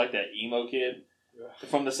Carpenter's that emo kid.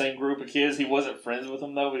 from the same group of kids. He wasn't friends with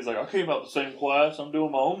them though. He's like, I came out the same class. I'm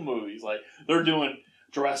doing my own movies. Like they're doing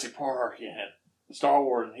Jurassic Park and Star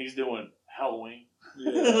Wars, and he's doing Halloween.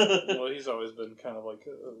 Yeah. Well, he's always been kind of like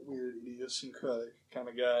a weird, idiosyncratic kind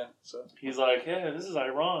of guy. So he's like, yeah, this is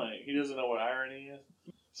ironic. He doesn't know what irony is.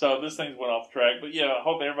 So this thing's went off track. But yeah, I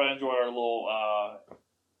hope everybody enjoyed our little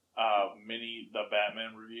mini The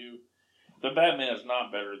Batman review. The Batman is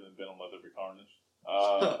not better than Venom Let There Be Carnage.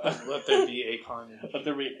 let there be a carnage. Let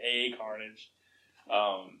there be a carnage.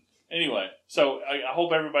 Anyway, so I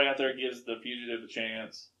hope everybody out there gives The Fugitive a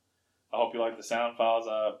chance. I hope you like the sound files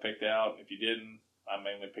I picked out. If you didn't, I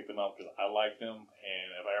mainly picked them up because I like them. And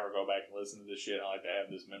if I ever go back and listen to this shit, I like to have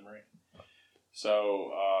this memory.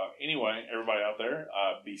 So, anyway, everybody out there,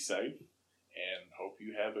 be safe. And hope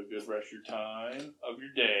you have a good rest of your time, of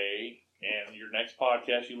your day. And your next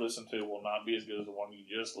podcast you listen to will not be as good as the one you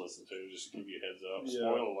just listened to. Just to give you a heads up. Yeah.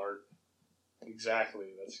 Spoiler alert.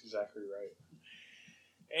 Exactly. That's exactly right.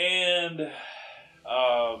 And,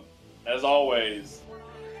 as always,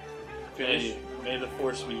 finish. May the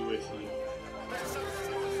force be with you.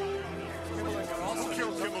 Who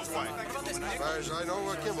killed Kimmel's wife? As far as I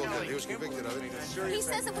know, Kimmel did. He was convicted of it. He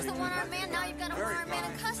says it was the one-armed man. Now you've got a one-armed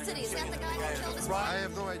man in custody. Is that the guy who killed his wife? I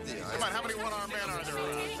have no idea. Come on, how many one-armed men are there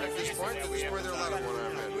around? At this point, there are a lot of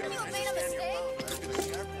one-armed men. You made a mistake?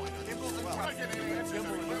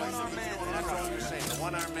 The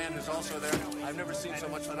one-armed man is also there. I've never seen so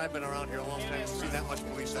much when I've been around here a long time. See that much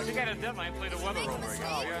police action. You got a deadline, play the weather over again.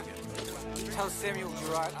 Oh, yeah? Tell Samuel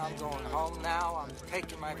Gerard I'm going home now. I'm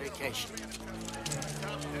taking my vacation.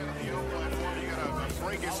 You gotta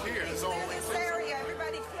break his here. It's all This area,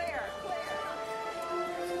 everybody clear.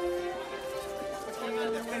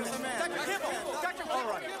 all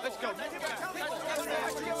right. Let's go.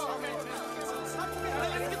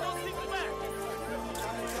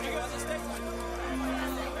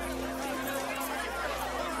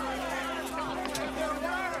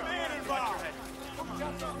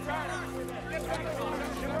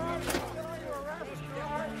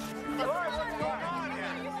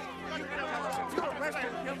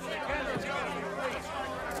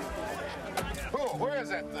 Oh, where is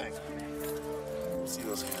that thing? See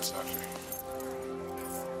those hands, Doctor?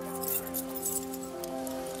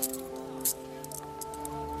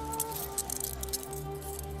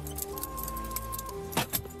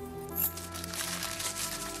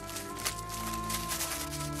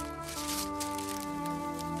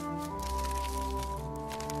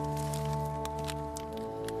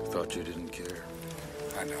 Thought you didn't care.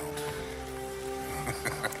 I don't.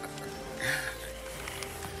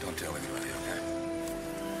 Don't tell anybody, okay?